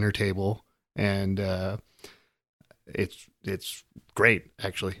family dinner table, and it's great.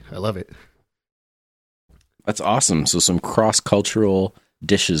 Actually, I love it. That's awesome. So some cross-cultural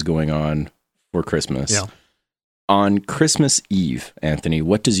dishes going on for Christmas. Yeah. On Christmas Eve, Anthony,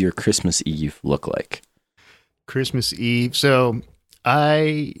 what does your Christmas Eve look like? Christmas Eve. So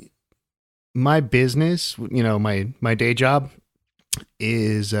my business, my day job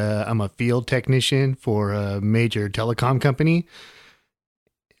is I'm a field technician for a major telecom company.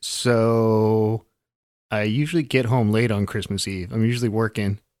 So I usually get home late on Christmas Eve. I'm usually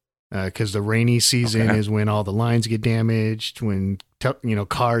working because the rainy season is when all the lines get damaged, when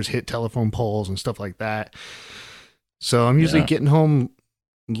cars hit telephone poles and stuff like that. So I'm usually getting home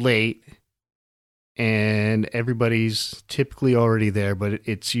late, and everybody's typically already there, but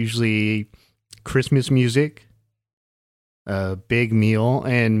it's usually Christmas music, a big meal,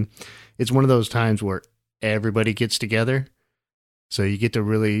 and it's one of those times where everybody gets together. So you get to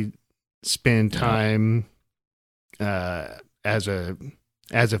really spend time as a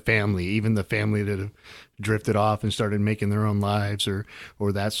as a family, even the family that have drifted off and started making their own lives or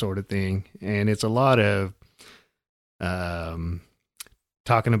that sort of thing. And it's a lot of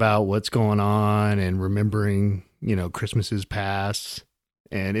talking about what's going on and remembering, Christmases past.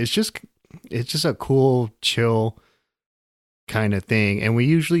 And it's just a cool, chill kind of thing. And we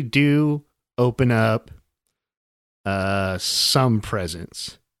usually do open up some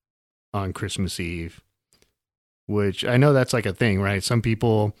presents on Christmas Eve, which I know that's like a thing, right? Some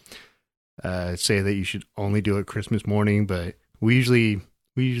people say that you should only do it Christmas morning, but we usually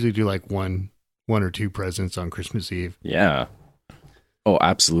do like one or two presents on Christmas Eve. Yeah. Oh,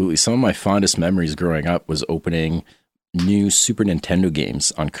 absolutely. Some of my fondest memories growing up was opening new Super Nintendo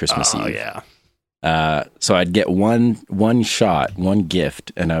games on Christmas Eve. Oh, yeah. So I'd get one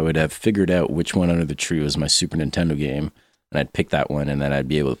gift, and I would have figured out which one under the tree was my Super Nintendo game, and I'd pick that one, and then I'd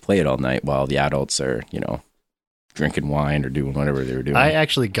be able to play it all night while the adults are, drinking wine or doing whatever they were doing. I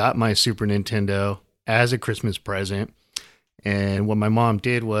actually got my Super Nintendo as a Christmas present, and what my mom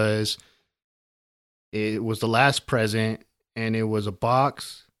did was, it was the last present, and it was a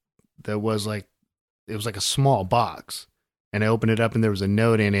box that was like, it was like a small box, and I opened it up, and there was a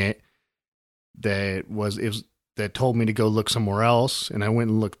note in it that told me to go look somewhere else, and I went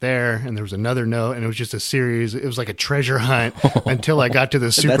and looked there, and there was another note, and it was just a series. It was like a treasure hunt until I got to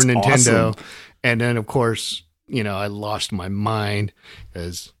the Super Nintendo, awesome. And then of course, I lost my mind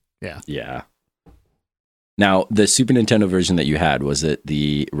because yeah. Now, the Super Nintendo version that you had, was it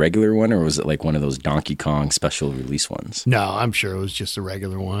the regular one, or was it like one of those Donkey Kong special release ones? No, I'm sure it was just the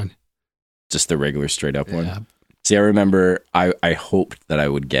regular one. Just the regular straight up one? See, I remember I hoped that I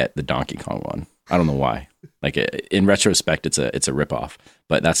would get the Donkey Kong one. I don't know why. Like, in retrospect, it's a ripoff,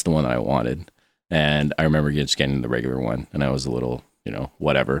 but that's the one that I wanted. And I remember just getting the regular one, and I was a little,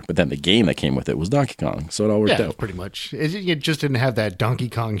 whatever. But then the game that came with it was Donkey Kong, so it all worked out. Pretty much. It just didn't have that Donkey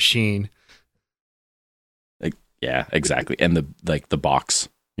Kong sheen. Yeah, exactly. And the box,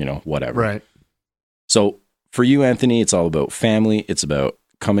 whatever. Right. So for you, Anthony, it's all about family. It's about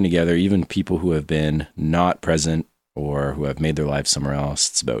coming together, even people who have been not present or who have made their lives somewhere else.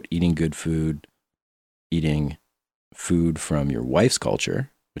 It's about eating good food, eating food from your wife's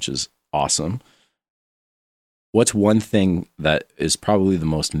culture, which is awesome. What's one thing that is probably the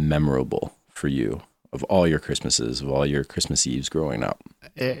most memorable for you of all your Christmases, of all your Christmas Eves growing up?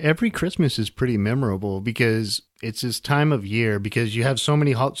 Every Christmas is pretty memorable because it's this time of year, because you have so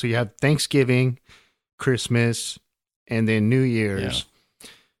many so you have Thanksgiving, Christmas, and then New Year's. Yeah.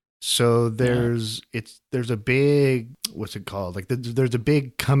 So there's a big, what's it called? Like there's a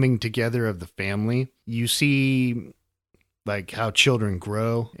big coming together of the family. You see like how children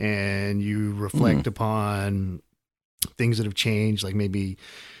grow, and you reflect upon things that have changed, like maybe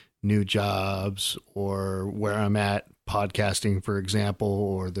new jobs or where I'm at podcasting, for example,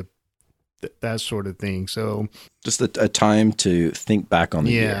 or that sort of thing. So just a time to think back on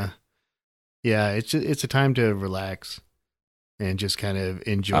the year. Yeah. It's a time to relax and just kind of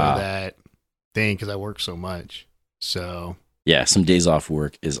enjoy that thing, because I work so much. So yeah, some days off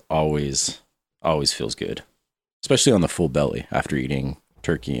work is always feels good, especially on the full belly after eating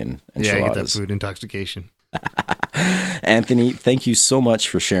turkey and enchiladas. Yeah, you get that food intoxication. Anthony, thank you so much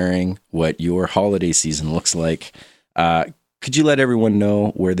for sharing what your holiday season looks like. Could you let everyone know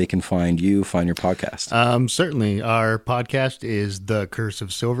where they can find your podcast? Certainly. Our podcast is The Curse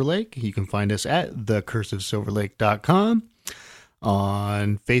of Silver Lake. You can find us at thecurseofsilverlake.com,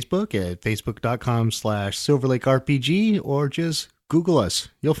 on Facebook at facebook.com/silverlakerpg, or just Google us.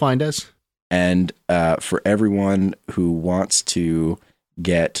 You'll find us. And for everyone who wants to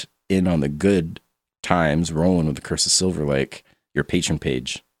get in on the good times rolling with The Curse of Silver Lake, your patron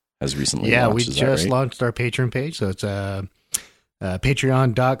page has recently launched. We just launched our patron page. So it's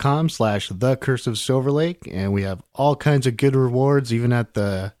patreon.com/thecurseofsilverlake, and we have all kinds of good rewards, even at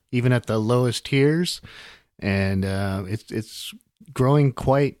the lowest tiers, and it's growing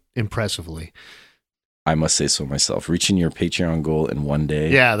quite impressively. I must say so myself. Reaching your Patreon goal in one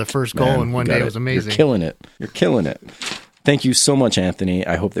day. Yeah, the first goal in one day was amazing. You're killing it. Thank you so much, Anthony.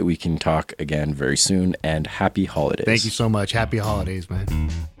 I hope that we can talk again very soon, and happy holidays. Thank you so much. Happy holidays, man.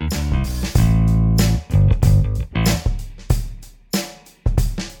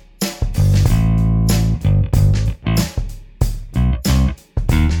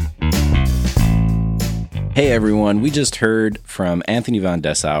 Hey everyone, we just heard from Anthony Van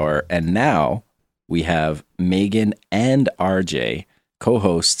Dessauer, and now we have Megan and RJ,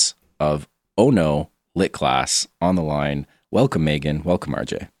 co-hosts of Oh No Lit Class, on the line. Welcome, Megan. Welcome,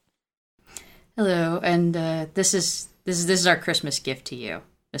 RJ. Hello, and this is our Christmas gift to you,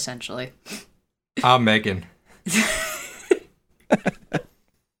 essentially. I'm Megan.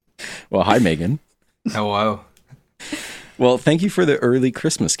 Well, hi, Megan. Hello. Well, thank you for the early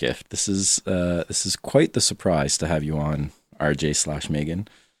Christmas gift. This is quite the surprise to have you on, RJ/Megan.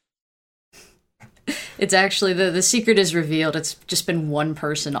 It's actually, the secret is revealed. It's just been one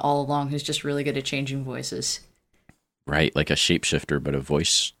person all along who's just really good at changing voices. Right, like a shapeshifter, but a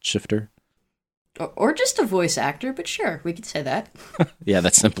voice shifter. Or just a voice actor, but sure, we could say that. Yeah,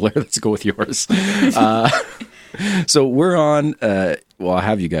 that's simpler. Let's go with yours. So we're on, well, I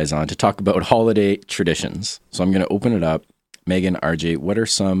have you guys on to talk about holiday traditions. So I'm going to open it up. Megan, RJ, what are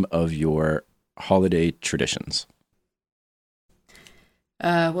some of your holiday traditions?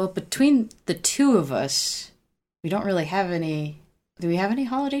 Well, between the two of us, we don't really have any... Do we have any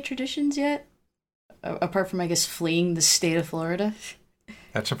holiday traditions yet? Apart from, I guess, fleeing the state of Florida?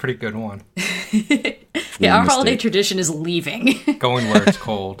 That's a pretty good one. Yeah, our holiday tradition is leaving. Going where it's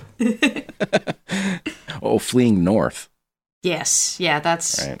cold. Oh, fleeing north. Yes, yeah,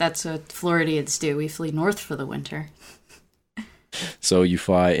 that's Right. that's what Floridians do. We flee north for the winter. So you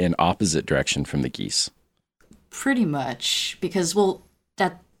fly in opposite direction from the geese. Pretty much, because, well,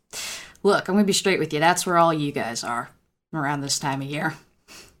 look, I'm going to be straight with you. That's where all you guys are around this time of year.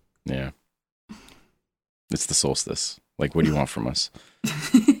 Yeah. It's the solstice. Like, what do you want from us?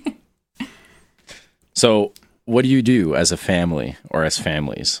 So, what do you do as a family or as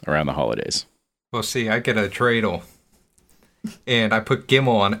families around the holidays? Well, see, I get a dreidel. And I put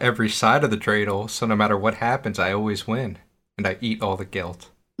Gimel on every side of the dreidel, so no matter what happens, I always win. And I eat all the guilt.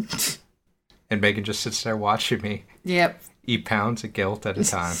 And Megan just sits there watching me Yep. eat pounds of guilt at a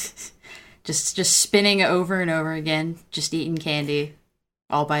time. Just spinning over and over again, just eating candy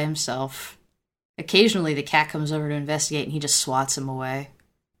all by himself. Occasionally the cat comes over to investigate and he just swats him away.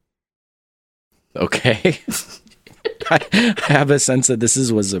 Okay. I have a sense that this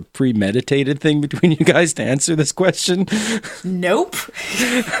was a premeditated thing between you guys to answer this question. Nope.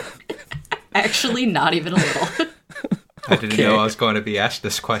 Actually, not even a little. I didn't know I was going to be asked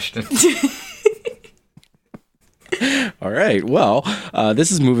this question. All right. Well,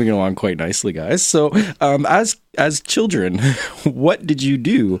 this is moving along quite nicely, guys. So, as children, what did you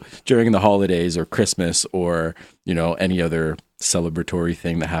do during the holidays or Christmas or, any other celebratory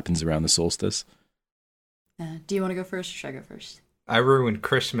thing that happens around the solstice? Do you want to go first or should I go first? I ruined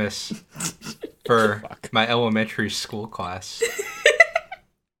Christmas for my elementary school class.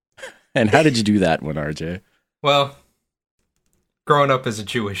 And how did you do that one, RJ? Well, growing up as a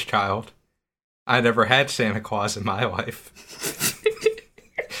Jewish child, I never had Santa Claus in my life.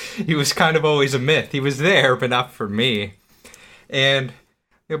 He was kind of always a myth. He was there, but not for me. And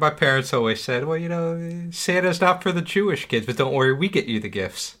my parents always said, well, Santa's not for the Jewish kids, but don't worry, we get you the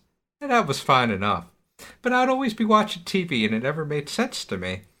gifts. And that was fine enough. But I'd always be watching TV, and it never made sense to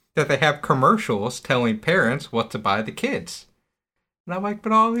me that they have commercials telling parents what to buy the kids. And I'm like,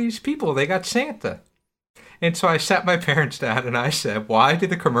 but all these people, they got Santa. And so I sat my parents down and I said, why do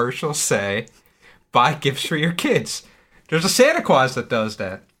the commercials say, buy gifts for your kids? There's a Santa Claus that does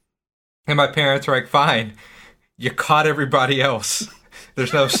that. And my parents were like, fine, you caught everybody else.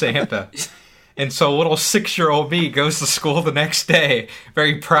 There's no Santa. And so little 6-year-old me goes to school the next day,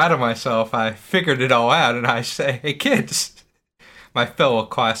 very proud of myself. I figured it all out and I say, hey kids, my fellow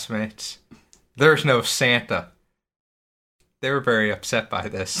classmates, there's no Santa. They were very upset by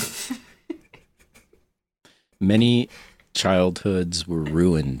this. Many childhoods were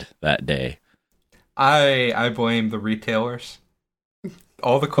ruined that day. I blame the retailers.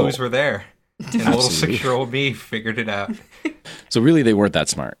 All the clues were there. And little Absolutely. 6-year-old me figured it out. So really, they weren't that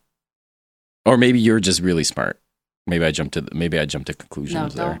smart, or maybe you're just really smart. Maybe I jumped to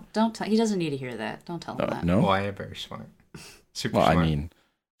conclusions No, there. don't tell. He doesn't need to hear that. Don't tell him that. No. Well, I am very smart. Super Well, smart. I mean,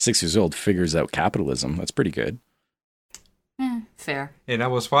 6 years old figures out capitalism. That's pretty good. Fair. And I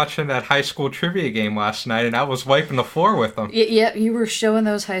was watching that high school trivia game last night, and I was wiping the floor with them. Yep, you were showing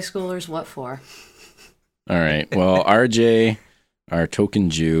those high schoolers what for. All right. Well, RJ, our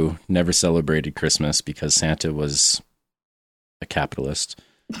token Jew, never celebrated Christmas because Santa was a capitalist.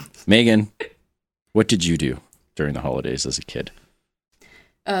 Megan, what did you do during the holidays as a kid?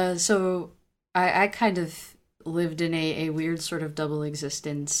 So I kind of lived in a weird sort of double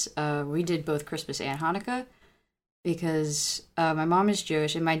existence. We did both Christmas and Hanukkah because my mom is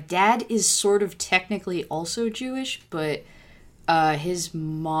Jewish and my dad is sort of technically also Jewish, but his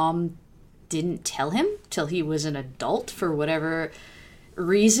mom didn't tell him till he was an adult for whatever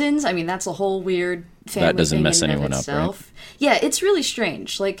reasons. I mean, that's a whole weird family That doesn't thing mess in and of anyone up, right? itself. Yeah, it's really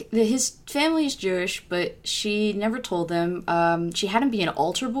strange. Like, his family is Jewish, but she never told them. She had him be an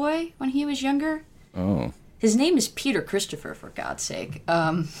altar boy when he was younger. Oh, His name is Peter Christopher, for God's sake.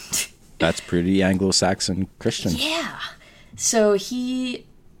 that's pretty Anglo-Saxon Christian. Yeah. So he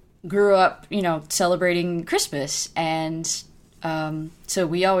grew up, celebrating Christmas, and so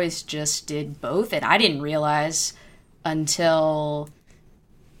we always just did both, and I didn't realize until,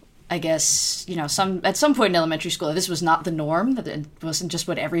 I guess, at some point in elementary school, this was not the norm, that it wasn't just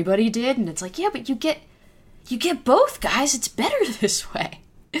what everybody did, and it's like, yeah, but you get both, guys. It's better this way.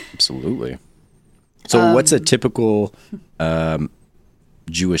 Absolutely. So what's a typical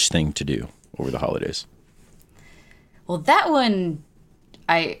Jewish thing to do over the holidays? Well, that one,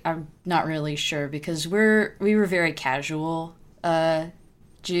 I'm not really sure, because we were very casual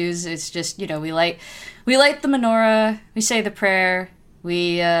Jews. It's just, we light the menorah, we say the prayer,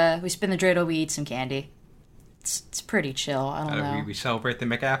 we spin the dreidel, we eat some candy. It's pretty chill. I don't know. We celebrate the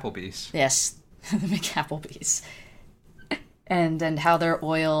McApplebees. Yes, the McApplebees, and how their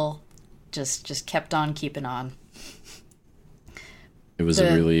oil just kept on keeping on. It was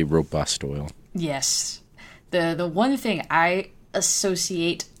a really robust oil. Yes. The one thing I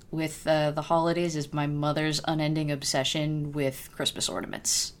associate with the holidays is my mother's unending obsession with Christmas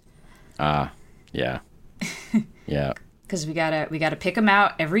ornaments. Ah, yeah. Yeah. Because we gotta pick them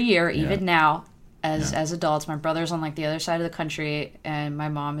out every year, even now as adults. My brother's on the other side of the country, and my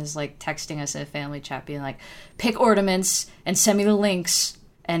mom is texting us in a family chat, being like, "Pick ornaments and send me the links,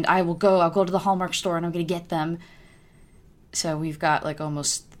 and I'll go to the Hallmark store and I'm gonna get them." So we've got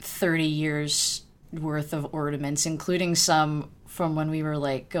almost 30 years worth of ornaments, including some from when we were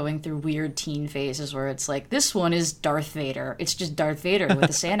going through weird teen phases where it's this one is Darth Vader. It's just Darth Vader with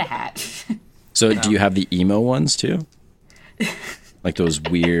a Santa hat. So do you have the emo ones too? Those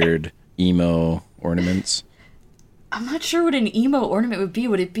weird emo ornaments? I'm not sure what an emo ornament would be.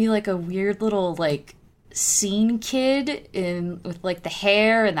 Would it be a weird little scene kid with the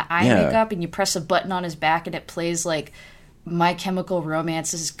hair and the eye makeup, and you press a button on his back and it plays My Chemical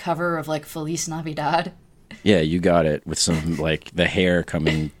Romance's cover of Feliz Navidad? Yeah, you got it, with some the hair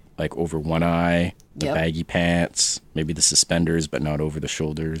coming over one eye, the baggy pants, maybe the suspenders, but not over the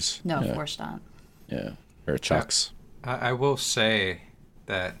shoulders. No, of course not. Yeah, pair of chucks. I will say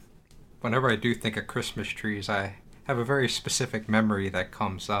that whenever I do think of Christmas trees, I have a very specific memory that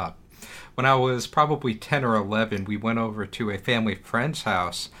comes up. When I was probably 10 or 11, we went over to a family friend's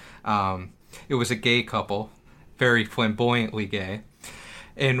house. It was a gay couple, very flamboyantly gay.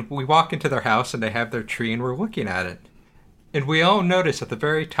 And we walk into their house and they have their tree and we're looking at it. And we all notice at the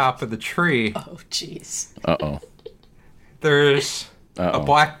very top of the tree... Oh, jeez. Uh-oh. There's a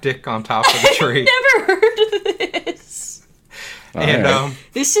black dick on top of the tree. I've never heard of this. And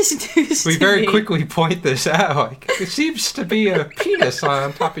this is news we very quickly point this out. It seems to be a penis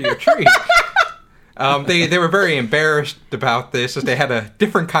on top of your tree. They were very embarrassed about this, as they had a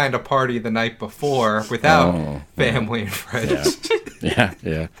different kind of party the night before without family and friends.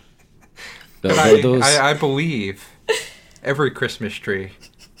 Yeah. But I believe every Christmas tree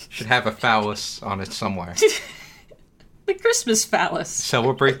should have a phallus on it somewhere. The Christmas phallus.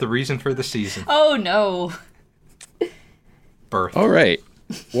 Celebrate the reason for the season. Oh, no. Birth. All right.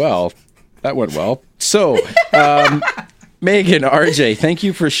 Well, that went well. So, Megan, RJ, thank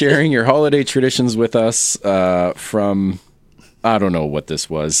you for sharing your holiday traditions with us from, I don't know what this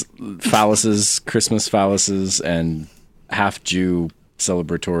was, phalluses, Christmas phalluses, and half-Jew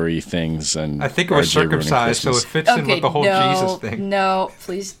celebratory things. And I think it was circumcised, so it fits in with the whole Jesus thing. No,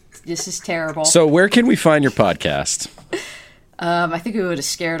 please. This is terrible. So where can we find your podcast? I think we would have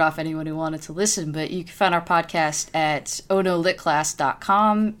scared off anyone who wanted to listen, but you can find our podcast at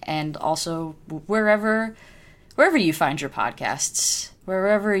onolitclass.com, and also wherever you find your podcasts,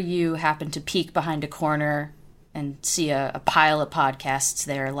 wherever you happen to peek behind a corner and see a pile of podcasts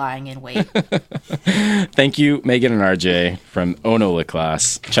there lying in wait. Thank you, Megan and RJ from Ono Lit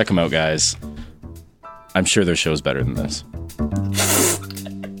Class. Check them out, guys. I'm sure their show's better than this.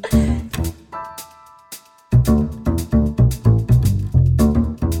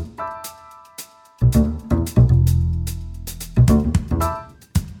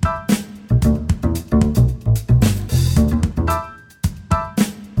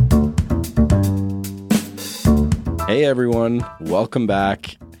 Hey everyone, welcome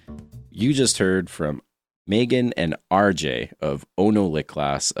back. You just heard from Megan and RJ of Ono Lit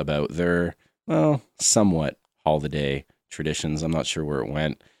Class about their, somewhat holiday traditions. I'm not sure where it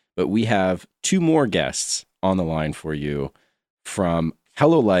went, but we have two more guests on the line for you from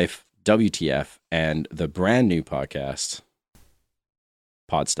Hello Life, WTF, and the brand new podcast,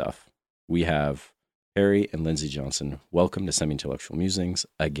 Pod Stuff. We have Harry and Lindsay Johnson. Welcome to Semi-Intellectual Musings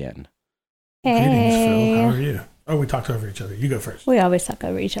again. Hey. Greetings, Phil. How are you? Oh, we talked over each other. You go first. We always talk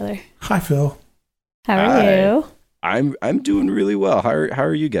over each other. Hi, Phil. How are you? I'm doing really well. How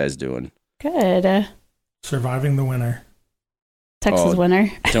are you guys doing? Good. Surviving the winter. Texas winter.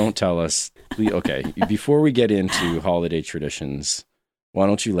 Don't tell us. Okay, before we get into holiday traditions, why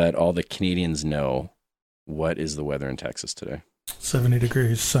don't you let all the Canadians know what is the weather in Texas today? 70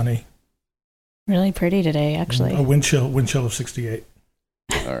 degrees, sunny. Really pretty today, actually. A wind chill of 68.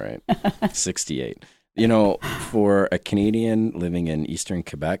 All right, 68. You know, for a Canadian living in Eastern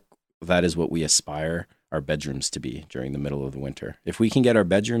Quebec, that is what we aspire our bedrooms to be during the middle of the winter. If we can get our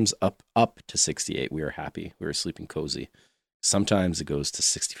bedrooms up to 68, we are happy. We are sleeping cozy. Sometimes it goes to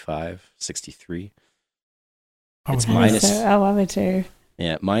 65, 63. It's minus. I would too.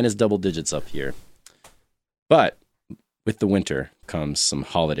 Yeah, minus double digits up here. But with the winter comes some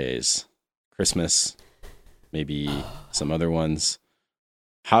holidays, Christmas, maybe some other ones.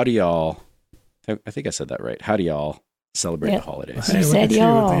 How do y'all, I think I said that right. How do y'all celebrate the holidays? Hey, look at you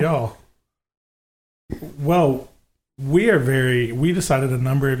with the y'all. Well, we decided a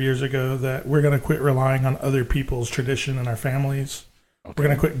number of years ago that we're going to quit relying on other people's tradition in our families. Okay. We're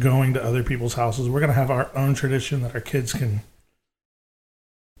going to quit going to other people's houses. We're going to have our own tradition that our kids can,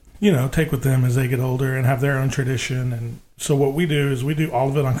 take with them as they get older and have their own tradition. And so what we do is we do all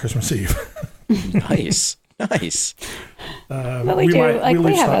of it on Christmas Eve. Nice. But we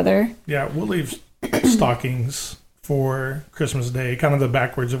have other. Yeah, we'll leave stockings for Christmas Day, kind of the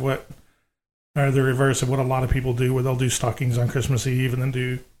backwards of what, or the reverse of what a lot of people do, where they'll do stockings on Christmas Eve and then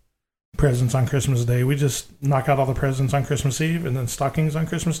do presents on Christmas Day. We just knock out all the presents on Christmas Eve and then stockings on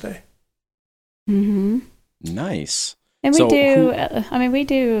Christmas Day. Mm-hmm. Nice. And we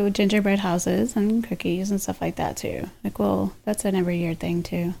do gingerbread houses and cookies and stuff like that too. That's an every year thing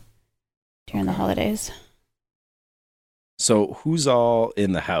too during the holidays. So who's all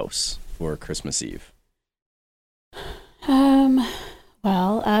in the house for Christmas Eve?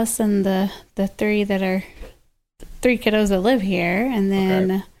 Well, us and the three kiddos that live here, and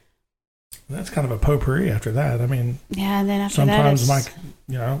then that's kind of a potpourri after that. I mean, yeah, and then after sometimes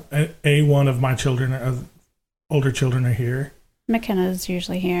that, one of my children, older children, are here. McKenna's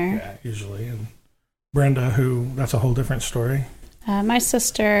usually here. Yeah, usually, and Brenda, that's a whole different story. My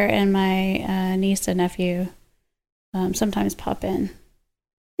sister and my niece and nephew sometimes pop in.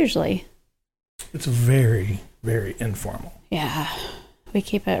 Usually, it's very, very informal. Yeah. We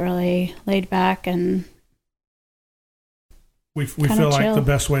keep it really laid back, and we feel like the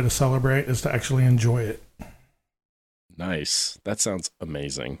best way to celebrate is to actually enjoy it. Nice. That sounds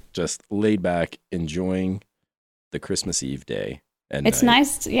amazing. Just laid back, enjoying the Christmas Eve day. And it's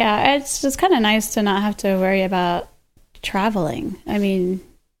nice. Yeah, it's just kind of nice to not have to worry about traveling. I mean,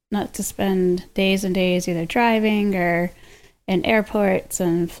 not to spend days and days either driving or in airports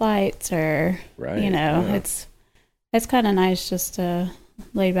and flights or, It's kind of nice just to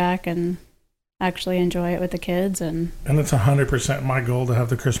lay back and actually enjoy it with the kids. And it's 100% my goal to have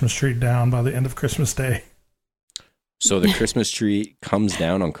the Christmas tree down by the end of Christmas Day. So the Christmas tree comes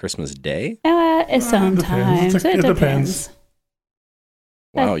down on Christmas Day? Sometimes. It depends.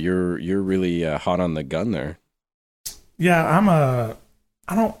 Wow, you're really hot on the gun there. Yeah, I'm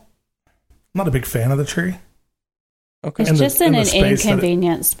not a big fan of the tree. Okay. It's just in an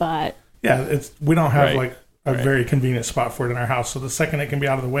inconvenient spot. Yeah, we don't have a very convenient spot for it in our house. So the second it can be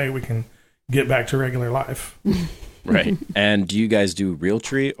out of the way, we can get back to regular life. Right. And do you guys do real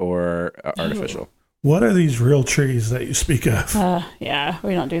tree or artificial? What are these real trees that you speak of? Yeah,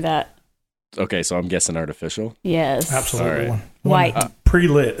 we don't do that. Okay, so I'm guessing artificial? Yes. Absolutely. Right. White.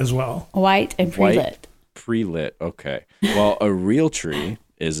 Pre-lit as well. White and pre-lit. Pre-lit, okay. Well, a real tree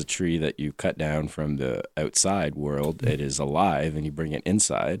is a tree that you cut down from the outside world. It is alive, and you bring it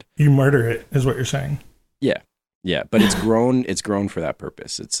inside. You murder it, is what you're saying. Yeah, but it's grown. It's grown for that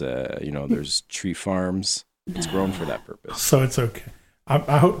purpose. It's there's tree farms. It's grown for that purpose. So it's okay.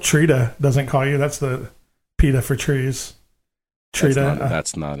 I hope Trita doesn't call you. That's the PETA for trees. Trita.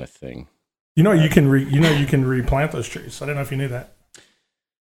 That's not a thing. You can replant those trees. I don't know if you knew that.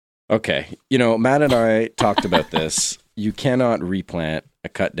 Okay, Matt and I talked about this. You cannot replant a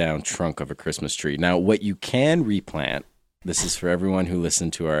cut down trunk of a Christmas tree. Now, what you can replant. This is for everyone who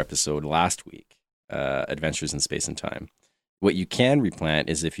listened to our episode last week. Adventures in Space and Time. What you can replant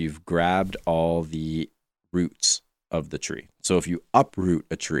is if you've grabbed all the roots of the tree. So if you uproot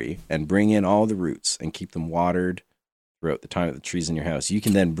a tree and bring in all the roots and keep them watered throughout the time that the tree's in your house, you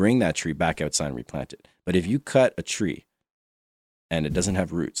can then bring that tree back outside and replant it. But if you cut a tree and it doesn't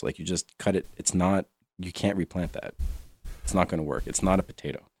have roots, like you just cut it, you can't replant that. It's not going to work. It's not a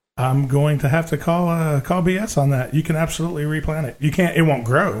potato. I'm going to have to call BS on that. You can absolutely replant it. You can't. It won't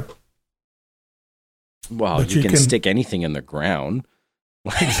grow. Well, you can stick anything in the ground.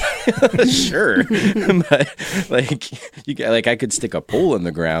 Sure, but I could stick a pole in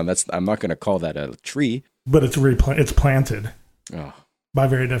the ground. I'm not going to call that a tree. But it's planted. Oh, by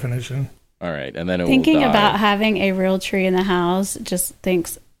very definition. all right. And then it Thinking will die. about having a real tree in the house just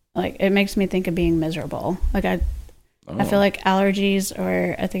it makes me think of being miserable. Like I feel like allergies,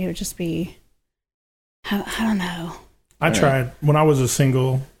 or I think it would just be, I don't know. I tried when I was a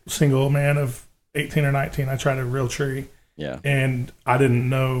single man of 18 or 19. I tried a real tree. Yeah. And I didn't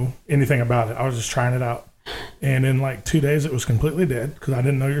know anything about it. I was just trying it out. And in like 2 days, it was completely dead because I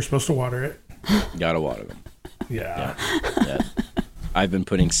didn't know you're supposed to water it. Gotta water them. Yeah. Yeah. I've been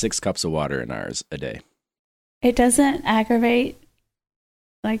putting 6 cups of water in ours a day. It doesn't aggravate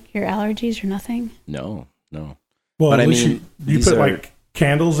like your allergies or nothing. No. Well, But at I least mean, you these put are- like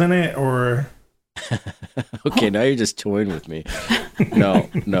candles in it, or Okay, now you're just toying with me.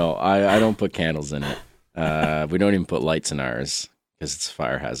 No, I don't put candles in it. We don't even put lights in ours because it's a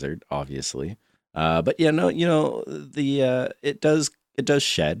fire hazard, obviously. But yeah, no, it does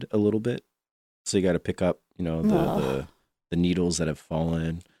shed a little bit, so you got to pick up, the needles that have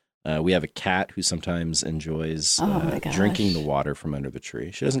fallen. We have a cat who sometimes enjoys my gosh. drinking the water from under the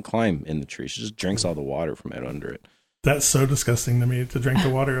tree. She doesn't climb in the tree; she just drinks all the water from out under it. that's so disgusting to me to drink the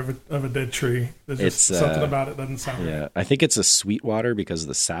water of a dead tree. There's just It's, something about it doesn't sound right. Yeah, I think it's a sweet water because of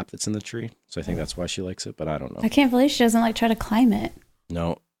the sap that's in the tree. So I think that's why she likes it, but I don't know. I can't believe she doesn't try to climb it.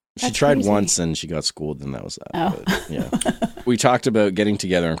 No, she That's tried crazy. once and she got schooled, and that was that. Oh. But, yeah, we talked about getting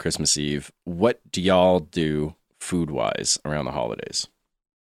together on Christmas Eve. What do y'all do food wise around the holidays?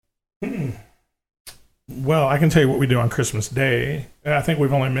 Well, I can tell you what we do on Christmas Day. I think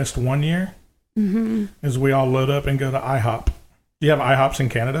we've only missed 1 year. Mm-hmm. Is we all load up and go to IHOP. Do you have IHOPs in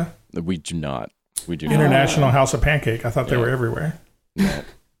Canada? We do not. We do International House of Pancake. I thought they Yeah. were everywhere. not.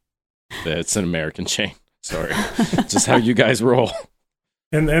 No. It's an American chain. Sorry, just how you guys roll.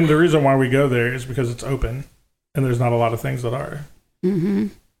 And the reason why we go there is because it's open and there's not a lot of things that are. Mm-hmm.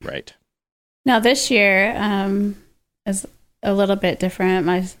 Right. Now this year is a little bit different.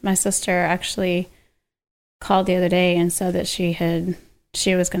 My sister actually called the other day and said that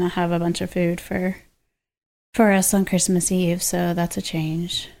she was going to have a bunch of food for us on Christmas Eve. So that's a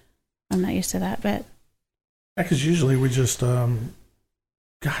change. I'm not used to that, but Because usually we just,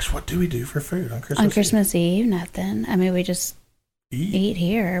 gosh, what do we do for food on Christmas on Eve? Christmas Eve, nothing. I mean, we just eat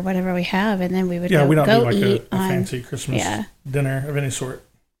here or whatever we have, and then we would Yeah, we don't go do like eat a on. fancy Christmas dinner of any sort.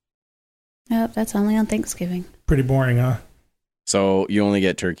 Nope, that's only on Thanksgiving. Pretty boring, huh? So you only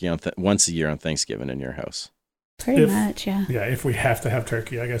get turkey on once a year on Thanksgiving in your house, Pretty If- much, yeah. Yeah, if we have to have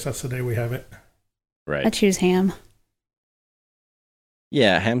turkey, I guess that's the day we have it. right? I choose ham.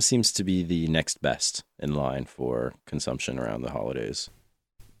 Yeah, ham seems to be the next best in line for consumption around the holidays.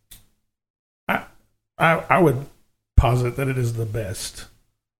 I would posit that it is the best.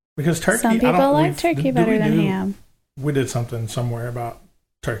 Because turkey, Some people like we've- turkey do better we than do- ham. We did something somewhere about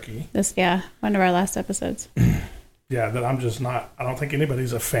turkey. One of our last episodes. Yeah, that I'm just not, I don't think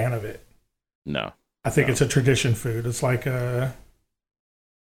anybody's a fan of it. No. I think No. it's a tradition food. It's like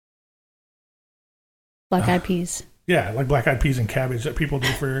Black eyed peas. like black eyed peas and cabbage that people do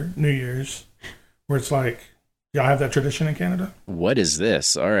for New Year's, where it's like, y'all have that tradition in Canada? What is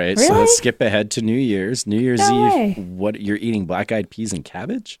this? All right, so Really? let's skip ahead to New Year's. New Year's No Eve. way. What, you're eating black-eyed peas and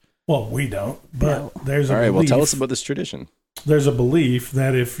cabbage? Well, we don't, but No. there's a All right, well, belief. tell us about this tradition. There's a belief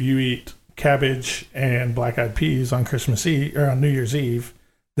that if you eat cabbage and black eyed peas on Christmas Eve or on New Year's Eve,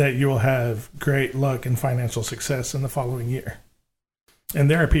 that you will have great luck and financial success in the following year. And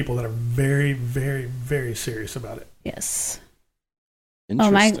there are people that are very, very, very serious about it. Yes.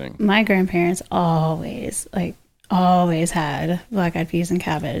 Interesting. Oh, my grandparents always had black eyed peas and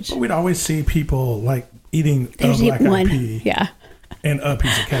cabbage. But we'd always see people like eating a There's black eyed one. pea Yeah. and a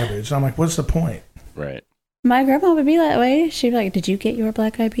piece of cabbage. And I'm like, what's the point? Right. My grandma would be that way. She'd be like, "Did you get your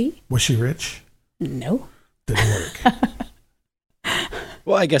black eyed pea?" Was she rich? No. Didn't work.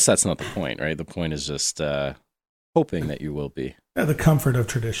 Well, I guess that's not the point, right? The point is just hoping that you will be. Yeah, the comfort of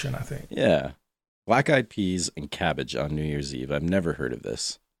tradition, I think. Yeah. Black-eyed peas and cabbage on New Year's Eve. I've never heard of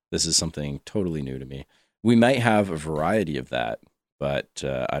this. This is something totally new to me. We might have a variety of that, but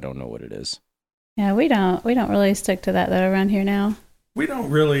I don't know what it is. Yeah, we don't really stick to that though around here now. We don't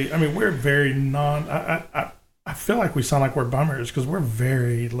really, I mean, we're very I feel like we sound like we're bummers because we're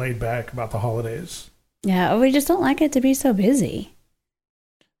very laid back about the holidays. Yeah, we just don't like it to be so busy.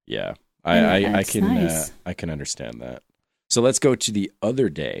 Yeah, Yeah, I it's can nice. I can understand that. So let's go to the other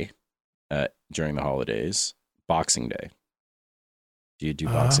day during the holidays, Boxing Day. Do you do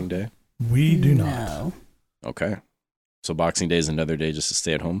Boxing Day? We do not. No. Okay. So Boxing Day is another day just to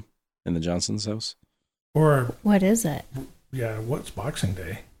stay at home in the Johnson's house? Or, What is it? yeah, what's Boxing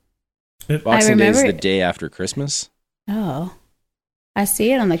Day? Boxing Day is remember- the day after Christmas. Oh. I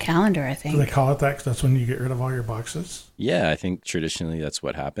see it on the calendar, I think. Do they call it that 'cause that's when you get rid of all your boxes? Yeah, I think traditionally that's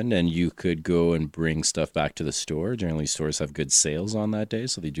what happened. And you could go and bring stuff back to the store. Generally, stores have good sales on that day.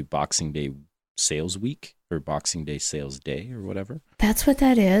 So they do Boxing Day sales week or Boxing Day sales day or whatever. That's what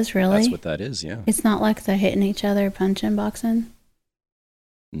that is, really? That's what that is, yeah. It's not like the hitting each other, punching, boxing?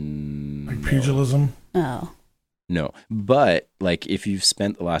 Like pugilism? Oh. No. But, like, if you've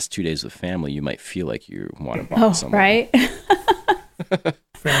spent the last 2 days with family, you might feel like you want to box someone. Right?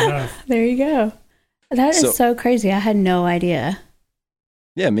 Fair enough. There you go. That is so crazy. I had no idea.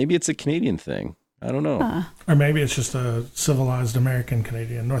 Yeah, maybe it's a Canadian thing. I don't know. Huh. Or maybe it's just a civilized American,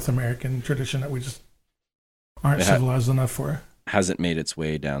 Canadian, North American tradition that we just aren't civilized enough for. Hasn't made its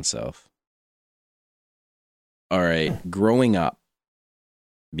way down south. All right. Growing up,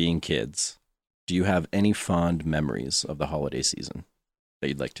 being kids, do you have any fond memories of the holiday season that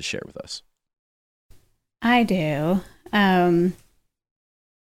you'd like to share with us? I do.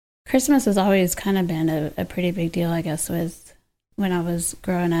 Christmas has always kind of been a pretty big deal, I guess, with when I was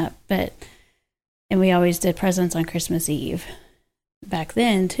growing up. And we always did presents on Christmas Eve back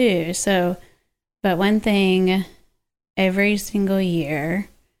then, too. So, but one thing, every single year,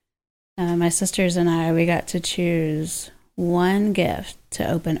 my sisters and I, we got to choose one gift to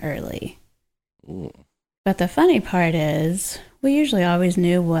open early. Ooh. But the funny part is, we usually always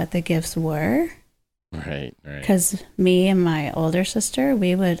knew what the gifts were. Right. Because me and my older sister,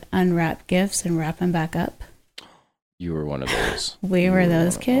 we would unwrap gifts and wrap them back up. You were one of those. We were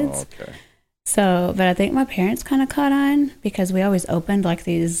those kids. Oh, okay. So, but I think my parents kind of caught on because we always opened like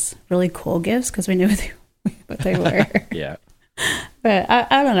these really cool gifts because we knew what they were. Yeah. But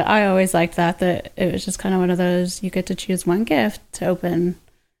I don't know. I always liked that it was just kind of one of those, you get to choose one gift to open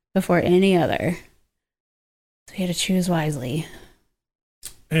before any other. So you had to choose wisely.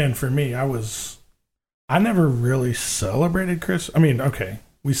 And for me, I never really celebrated Christmas. I mean, okay,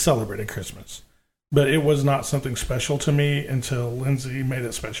 we celebrated Christmas, but it was not something special to me until Lindsay made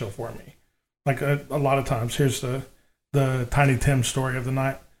it special for me. Like a lot of times, here's the Tiny Tim story of the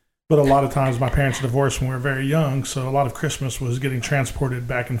night. But a lot of times my parents divorced when we were very young, so a lot of Christmas was getting transported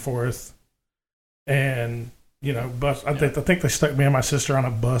back and forth. And, you know, bus. I think they stuck me and my sister on a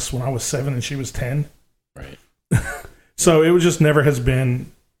bus when I was 7 and she was 10. Right. So it just never has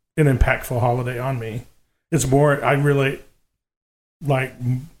been an impactful holiday on me. It's more, I relate like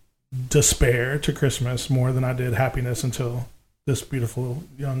despair to Christmas more than I did happiness until this beautiful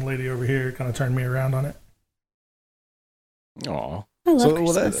young lady over here kind of turned me around on it. Aw. I love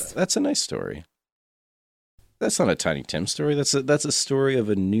Christmas. That's a nice story. That's not a Tiny Tim story. That's a story of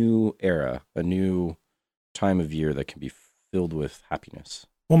a new era, a new time of year that can be filled with happiness.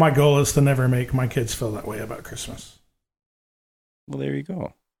 Well, my goal is to never make my kids feel that way about Christmas. Well, there you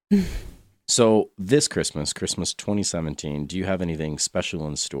go. So this Christmas 2017, do you have anything special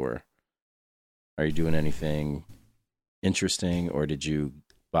in store? Are you doing anything interesting, or did you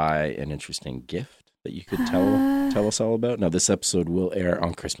buy an interesting gift that you could tell us all about? Now, this episode will air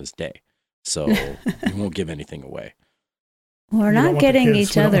on Christmas Day, so we won't give anything away. We're not getting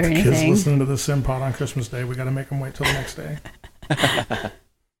each other anything. Kids listening to the Sim Pod on Christmas Day. We got to make them wait till the next day.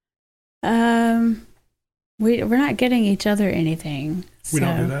 We're not getting each other anything. We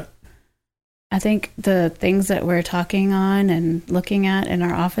don't do that. I think the things that we're talking on and looking at in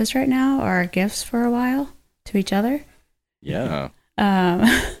our office right now are gifts for a while to each other. Yeah.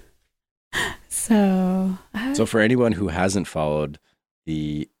 So for anyone who hasn't followed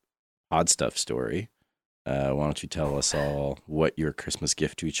the Pod Stuff story, why don't you tell us all what your Christmas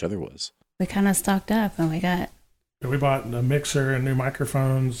gift to each other was? We kind of stocked up and we bought a mixer and new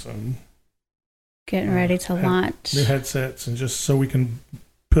microphones and getting ready to launch new headsets, and just so we can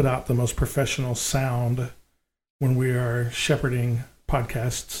put out the most professional sound when we are shepherding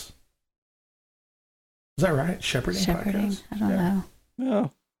podcasts. Is that right? Shepherding podcasts? I don't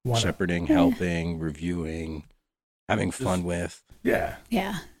know. Well, shepherding, helping, reviewing, having fun with. Yeah.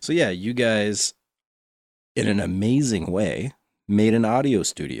 Yeah. So yeah, you guys, in an amazing way, made an audio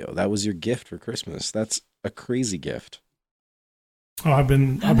studio. That was your gift for Christmas. That's a crazy gift. Oh, I've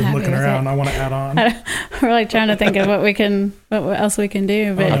been looking around. I want to add on. We're like trying to think of what else we can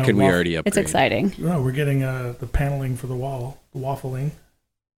do, but how can we already upgrade? It's exciting. No, we're getting the paneling for the wall, the waffling.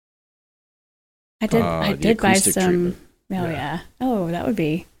 I did buy some. Treatment. Oh yeah. Oh, that'd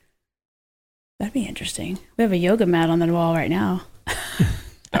be interesting. We have a yoga mat on the wall right now.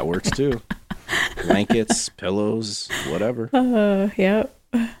 That works too. Blankets, pillows, whatever. Yep.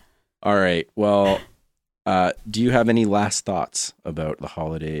 All right. Well, do you have any last thoughts about the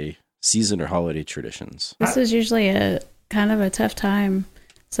holiday season or holiday traditions? This is usually a kind of a tough time,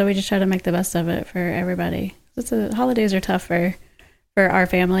 so we just try to make the best of it for everybody. Holidays are tough for for our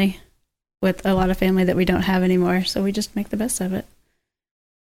family with a lot of family that we don't have anymore. So we just make the best of it.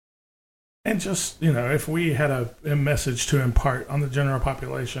 And just, if we had a message to impart on the general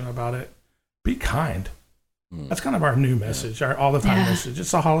population about it, be kind. That's kind of our new message, our all the time message.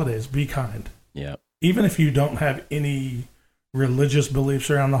 It's the holidays, be kind. Yeah. Even if you don't have any religious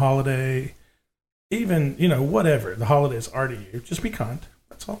beliefs around the holiday, even, whatever the holidays are to you, just be kind.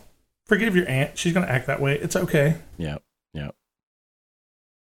 That's all. Forgive your aunt. She's going to act that way. It's okay. Yeah. Yeah.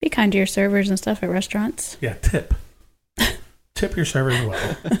 Be kind to your servers and stuff at restaurants. Yeah, tip. Tip your servers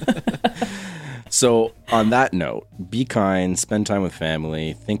well. So on that note, be kind, spend time with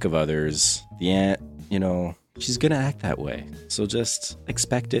family, think of others. The aunt, she's going to act that way. So just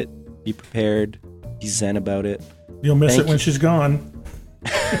expect it, be prepared, be zen about it. You'll miss it when she's gone.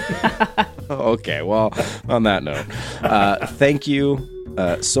 Okay, well, on that note, thank you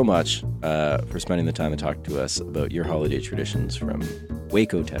so much for spending the time to talk to us about your holiday traditions from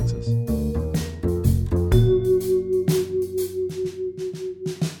Waco, Texas.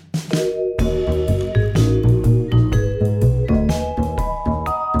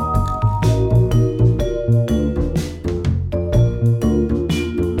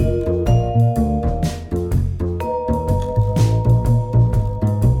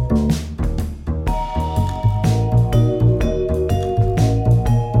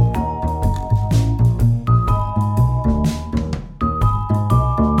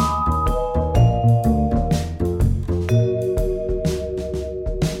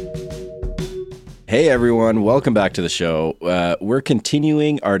 Hey everyone, welcome back to the show. We're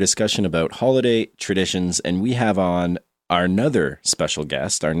continuing our discussion about holiday traditions, and we have on our next special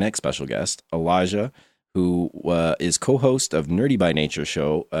guest, Elijah, who is co-host of Nerdy by Nature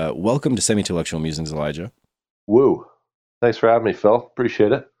show. Welcome to Semi-Intellectual Musings, Elijah. Woo. Thanks for having me, Phil.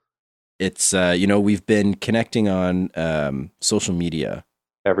 Appreciate it. It's, we've been connecting on social media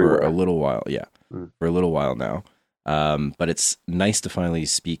everywhere for a little while. Yeah, for a little while now. But it's nice to finally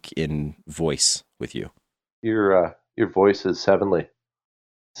speak in voice with you. Your voice is heavenly.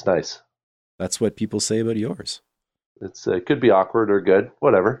 It's nice. That's what people say about yours. It could be awkward or good,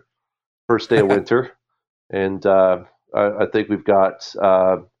 whatever. First day of winter, and I think we've got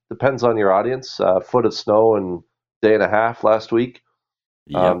depends on your audience. Foot of snow and day and a half last week.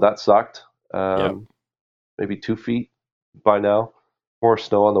 Yep. That sucked. Maybe 2 feet by now. More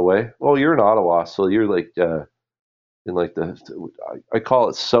snow on the way. Well, you're in Ottawa, so you're like. In like I call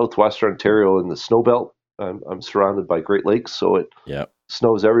it southwestern Ontario in the snow belt. I'm surrounded by Great Lakes, so it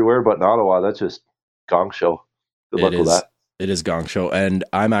snows everywhere. But in Ottawa, that's just gong show. Good luck with that. It is gong show, and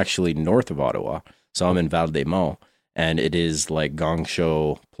I'm actually north of Ottawa, so I'm in Val-des-Monts, and it is like gong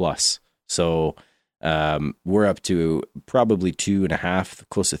show plus. So we're up to probably 2.5,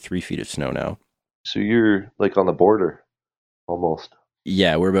 close to 3 feet of snow now. So you're like on the border, almost.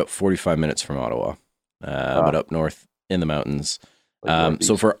 Yeah, we're about 45 minutes from Ottawa, but up north. In the mountains.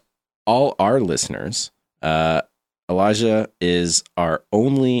 So for all our listeners, Elijah is our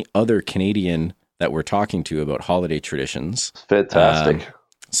only other Canadian that we're talking to about holiday traditions. Fantastic.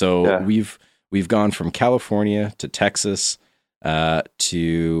 We've gone from California to Texas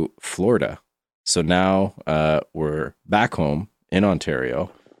to Florida. So now we're back home in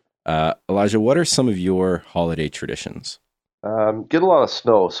Ontario. Elijah, what are some of your holiday traditions? Get a lot of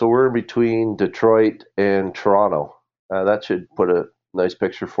snow. So we're in between Detroit and Toronto. That should put a nice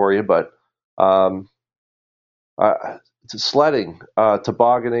picture for you. But it's sledding,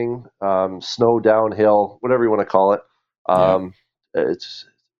 tobogganing, snow downhill, whatever you want to call it. It's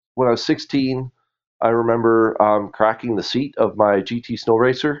when I was 16, I remember cracking the seat of my GT Snow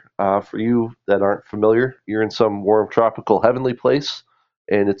Racer. For you that aren't familiar, you're in some warm tropical heavenly place,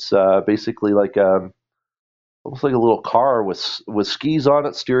 and it's basically like almost like a little car with skis on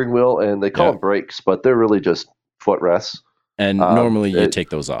it, steering wheel, and they call them brakes, but they're really just footrests. And normally you take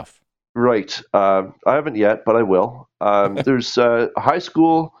those off. Right. I haven't yet, but I will. There's a high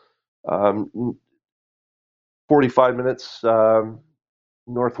school 45 minutes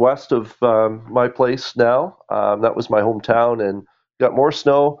northwest of my place now. That was my hometown, and got more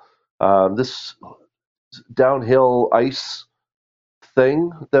snow. This downhill ice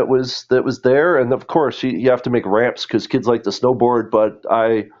thing that was there, and of course you have to make ramps because kids like to snowboard, but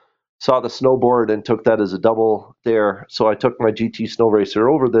I saw the snowboard and took that as a double dare. So I took my GT Snow Racer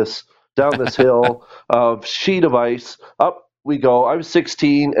down this hill of sheet of ice. Up we go. I was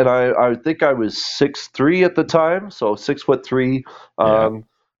 16, and I think I was 6'3" at the time, so 6'3".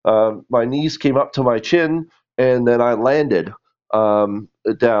 My knees came up to my chin, and then I landed down.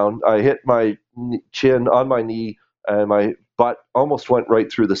 I hit my chin on my knee, and my butt almost went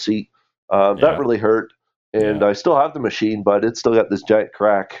right through the seat. That really hurt. and Yeah. I still have the machine, but it's still got this giant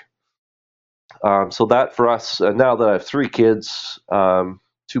crack. So that for us, now that I have 3 kids,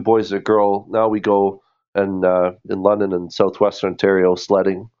 2 boys and a girl, now we go and in London and southwestern Ontario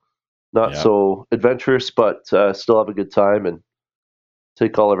sledding. Not Yeah. so adventurous, but still have a good time and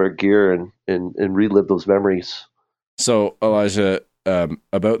take all of our gear and relive those memories. So, Elijah,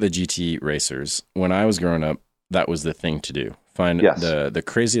 about the GT racers, when I was growing up, that was the thing to do. Find Yes. the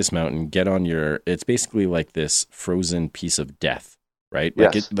craziest mountain, get on it's basically like this frozen piece of death, right?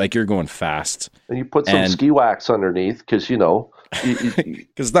 Like Yes. like you're going fast. And you put some And- ski wax underneath because, Because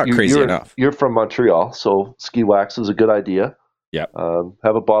it's not crazy enough. You're from Montreal, so ski wax is a good idea. Yeah.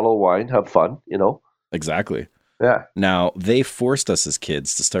 Have a bottle of wine, have fun, Exactly. Yeah. Now, they forced us as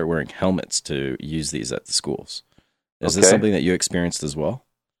kids to start wearing helmets to use these at the schools. Is this Okay. something that you experienced as well?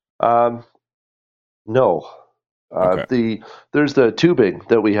 No. Okay. There's the tubing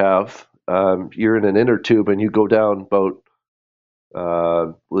that we have. You're in an inner tube and you go down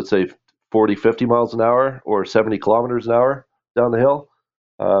about, let's say 40, 50 miles an hour or 70 kilometers an hour down the hill.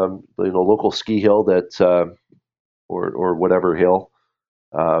 Local ski hill that, or whatever hill.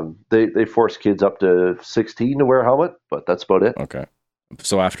 They force kids up to 16 to wear a helmet, but that's about it. Okay.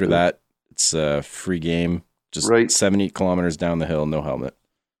 So after that, it's a free game, just Right. 70 kilometers down the hill, no helmet.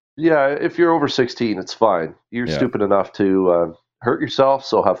 Yeah, if you're over 16, it's fine. You're Yeah. stupid enough to hurt yourself,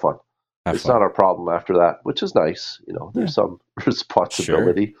 so have fun. Have It's fun. not our problem after that, which is nice. There's some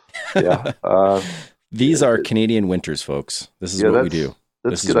responsibility. Yeah. These are Canadian winters, folks. This is Yeah, what we that's- do.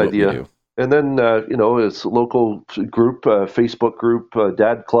 That's This a is good what we idea. do. And then, it's a local group, Facebook group,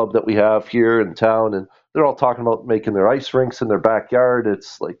 dad club that we have here in town, and they're all talking about making their ice rinks in their backyard.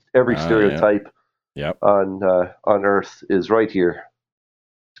 It's like every Ah, stereotype Yep. on Earth is right here.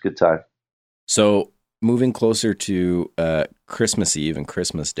 It's a good time. So moving closer to Christmas Eve and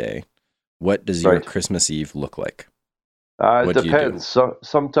Christmas Day, what does your Right. Christmas Eve look like? It What do you do? depends.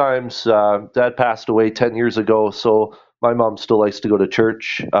 Sometimes Dad passed away 10 years ago, so my mom still likes to go to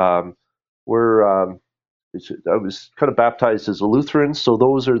church. I was kind of baptized as a Lutheran, so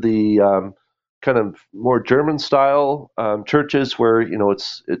those are the kind of more German style churches where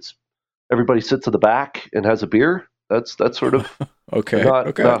it's everybody sits at the back and has a beer. That's sort of Okay. not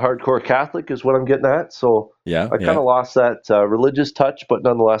okay. hardcore Catholic is what I'm getting at. So Yeah. I kind of lost that religious touch, but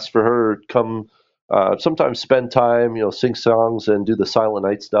nonetheless, for her, come sometimes spend time, sing songs and do the Silent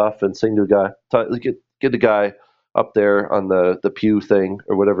Night stuff and sing to a guy, get the guy up there on the pew thing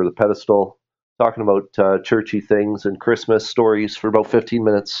or whatever, the pedestal, talking about churchy things and Christmas stories for about 15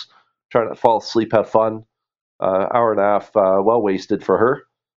 minutes, trying to fall asleep, have fun. Hour and a half, well wasted for her.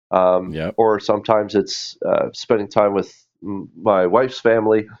 Yep. Or sometimes it's spending time with my wife's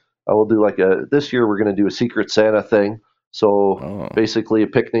family. We'll do this year we're going to do a Secret Santa thing. So Oh. basically you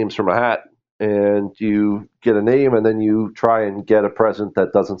pick names from a hat and you get a name and then you try and get a present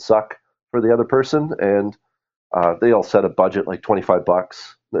that doesn't suck for the other person. And they all set a budget like $25.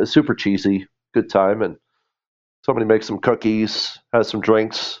 It's super cheesy, good time. And somebody makes some cookies, has some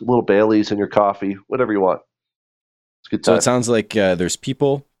drinks, a little Baileys in your coffee, whatever you want. It's a good So time. it sounds like there's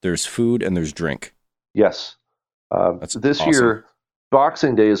people, there's food, and there's drink. Yes. That's This awesome. year,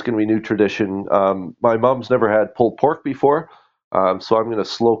 Boxing Day is going to be a new tradition. My mom's never had pulled pork before, so I'm going to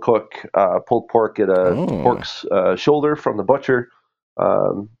slow cook pulled pork at a Oh. pork's shoulder from the butcher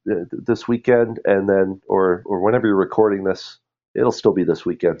this weekend, and then or whenever you're recording this, it'll still be this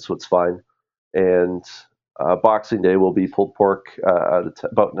weekend, so it's fine. And Boxing Day will be pulled pork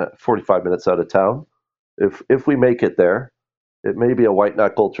about 45 minutes out of town. If we make it there, it may be a white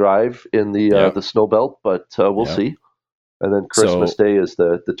knuckle drive in the snow belt, but we'll Yeah. see. And then Christmas Day is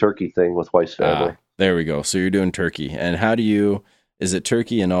the turkey thing with wife's family. There we go. So you're doing turkey. And is it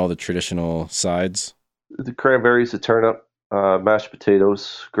turkey and all the traditional sides? The cranberries, the turnip, mashed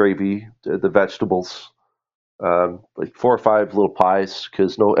potatoes, gravy, the vegetables, like 4 or 5 little pies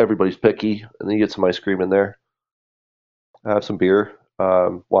because everybody's picky, and then you get some ice cream in there. Have some beer,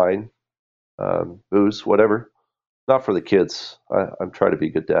 wine, booze, whatever. Not for the kids. I'm trying to be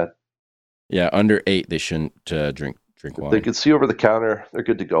a good dad. Yeah, under 8, they shouldn't drink If wine. they can see over the counter, they're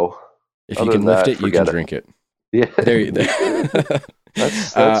good to go. If you other can than lift that, it, you can forget it. drink it. Yeah, There you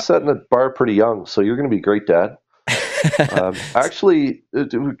that's setting the bar pretty young. So you're going to be a great dad. Actually,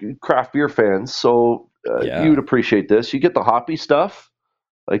 craft beer fans, so Yeah. you'd appreciate this. You get the hoppy stuff,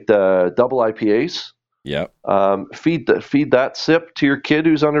 like the double IPAs. Yep. Feed that sip to your kid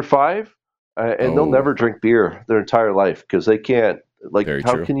who's under 5, and they'll Oh. never drink beer their entire life because they can't. Like, Very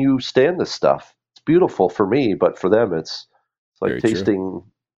how true. can you stand this stuff? It's beautiful for me, but for them, it's like Very true. tasting,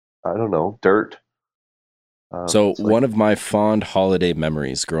 I don't know, dirt. So It's like- one of my fond holiday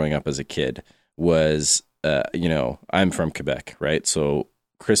memories growing up as a kid was I'm from Quebec, right? So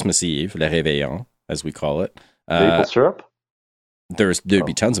Christmas Eve, le réveillon, as we call it. Maple syrup? There'd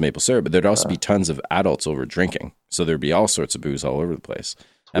be tons of maple syrup, but there'd also be tons of adults over drinking. So there'd be all sorts of booze all over the place.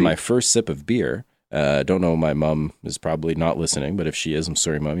 Sweet. And my first sip of beer, don't know, my mom is probably not listening, but if she is, I'm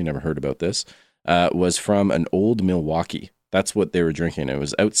sorry, Mom, you never heard about this, was from an old Milwaukee. That's what they were drinking. It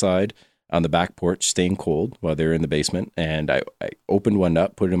was outside on the back porch, staying cold while they were in the basement. And I opened one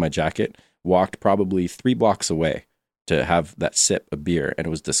up, put it in my jacket, walked probably 3 blocks away to have that sip of beer, and it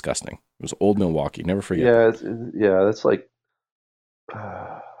was disgusting. It was old Milwaukee. Never forget. Yeah, that's like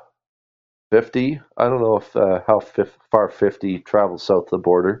 50. I don't know if how far 50 travels south of the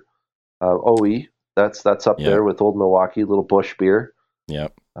border. OE, that's up there with old Milwaukee, little Bush beer.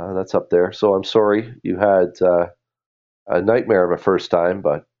 Yep. That's up there. So I'm sorry you had a nightmare of a first time,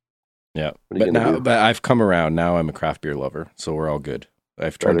 but yeah. But I've come around. Now I'm a craft beer lover, so we're all good.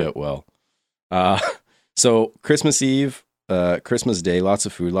 I've turned out well. So Christmas Eve, Christmas Day, lots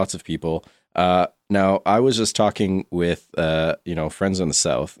of food, lots of people. Now I was just talking with friends on the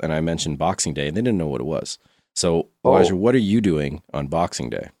South, and I mentioned Boxing Day, and they didn't know what it was. So Elijah, what are you doing on Boxing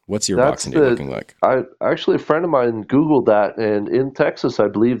Day? What's your Boxing Day looking like? Actually, a friend of mine Googled that, and in Texas, I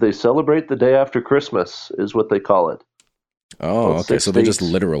believe they celebrate the day after Christmas, is what they call it. Oh, okay. So they're just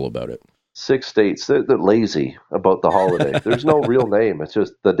literal about it. 6 states. They're lazy about the holiday. There's no real name. It's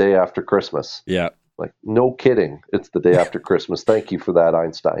just the day after Christmas. Yeah. Like, no kidding. It's the day after Christmas. Thank you for that,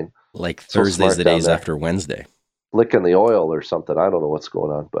 Einstein. Like Thursday's the days after Wednesday. Licking the oil or something. I don't know what's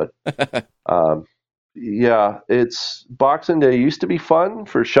going on. But, it's Boxing Day used to be fun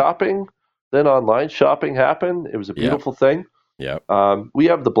for shopping. Then online shopping happened. It was a beautiful thing. Yeah. We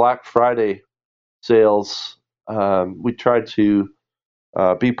have the Black Friday sales. We tried to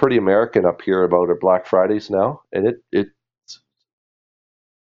be pretty American up here about our Black Fridays now, and it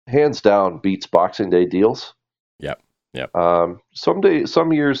hands down beats Boxing Day deals. Yep.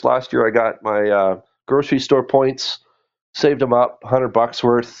 Some years last year, I got my grocery store points, saved them up, $100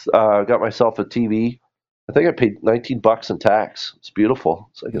 worth. Got myself a TV. I think I paid $19 in tax. It's beautiful.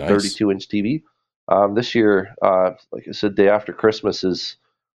 It's like a 32-inch TV. This year, like I said, day after Christmas is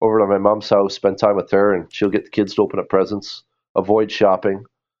over to my mom's house, spend time with her, and she'll get the kids to open up presents, avoid shopping,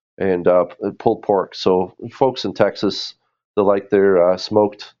 and pulled pork. So folks in Texas, they like their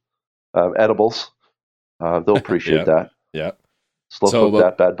smoked edibles. They'll appreciate that. Yeah. Slow cook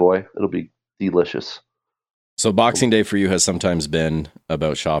that bad boy. It'll be delicious. So Boxing Day for you has sometimes been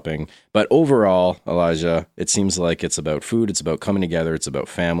about shopping, but overall, Elijah, it seems like it's about food, it's about coming together, it's about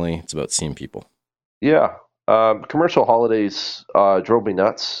family, it's about seeing people. Yeah. Commercial holidays drove me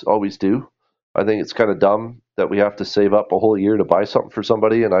nuts, always do. I think it's kind of dumb that we have to save up a whole year to buy something for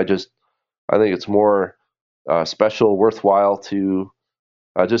somebody, and I think it's more special, worthwhile to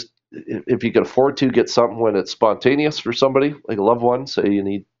just, if you can afford to, get something when it's spontaneous for somebody, like a loved one. Say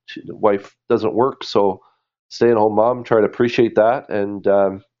the wife doesn't work, so stay-at-home mom, try to appreciate that and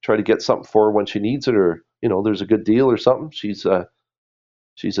try to get something for her when she needs it, or there's a good deal or something. She's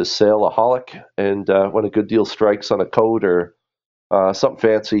a sale-aholic, and when a good deal strikes on a coat or something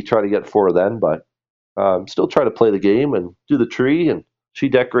fancy, try to get it for her then. But still try to play the game and do the tree, and she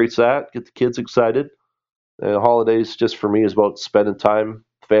decorates that, get the kids excited. And holidays, just for me, is about spending time,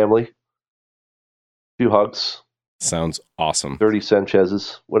 family, a few hugs. Sounds awesome. 30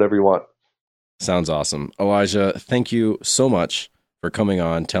 Sanchez's, whatever you want. Sounds awesome. Elijah, thank you so much for coming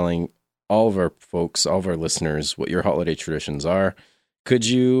on, telling all of our folks, all of our listeners, what your holiday traditions are. Can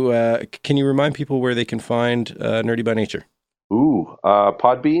you remind people where they can find Nerdy by Nature?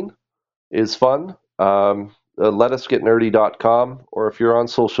 Podbean is fun. LetUsGetNerdy.com, or if you're on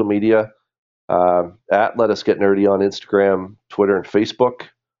social media, at Let Us Get Nerdy on Instagram, Twitter, and Facebook.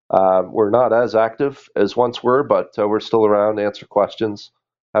 We're not as active as once were, but we're still around to answer questions,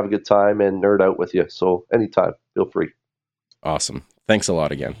 have a good time, and nerd out with you. So anytime, feel free. Awesome. Thanks a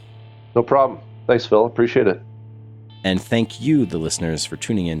lot again. No problem. Thanks, Phil. Appreciate it. And thank you, the listeners, for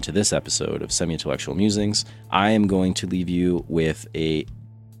tuning in to this episode of Semi-Intellectual Musings. I am going to leave you with a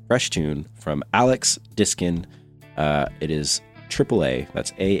fresh tune from Alex Diskin. It is AAA.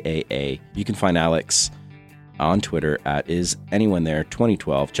 That's AAA. You can find Alex on Twitter at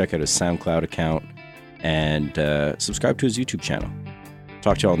IsAnyoneThere2012. Check out his SoundCloud account and subscribe to his YouTube channel.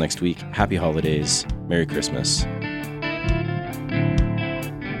 Talk to you all next week. Happy holidays. Merry Christmas.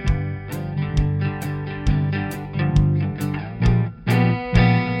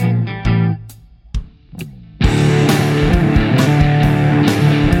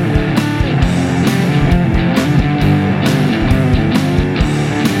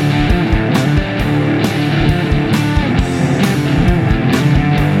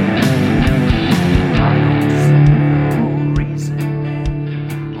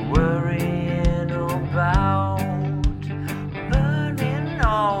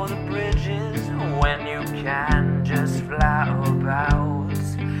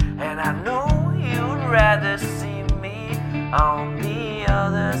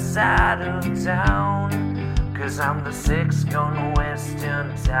 town. 'Cause I'm the sixth gun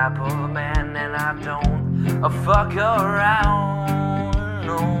western type of man, and I don't fuck around,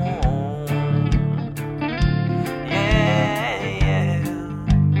 no. Yeah, yeah.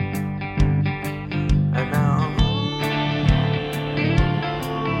 I know.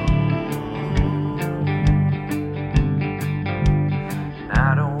 I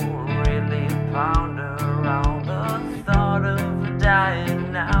don't really ponder on the thought of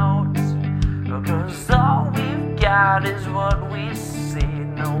dying out, because all we've got is what we see,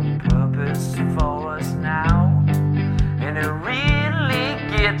 no purpose for us now. And it really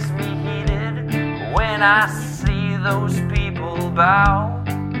gets me heated when I see those people bow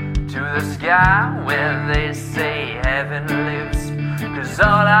to the sky where they say heaven lives, 'cause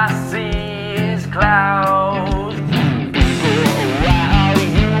all I see is clouds. Why are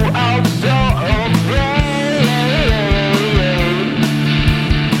you all so afraid?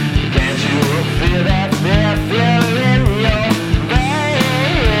 Can't you feel that fear in your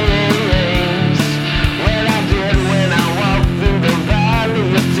veins? Well, I did when I walked through the valley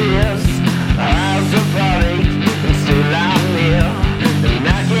of tears. Eyes of heartache, and still I'm here, and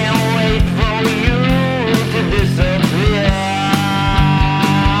I can't wait for you to disappear.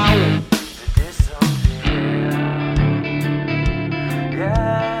 To disappear. Yeah,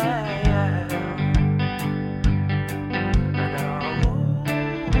 yeah. I know.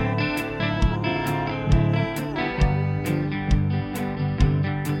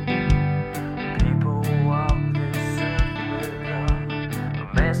 People walk this earth with a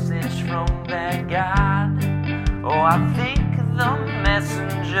message from their God. Oh, I think the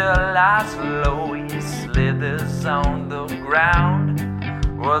messenger lies low, he slithers on the ground.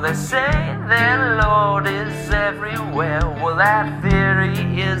 Well, they say their Lord is everywhere. Well, that theory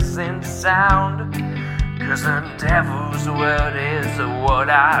isn't sound, 'cause the devil's word is what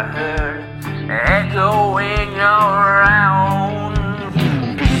I heard echoing around.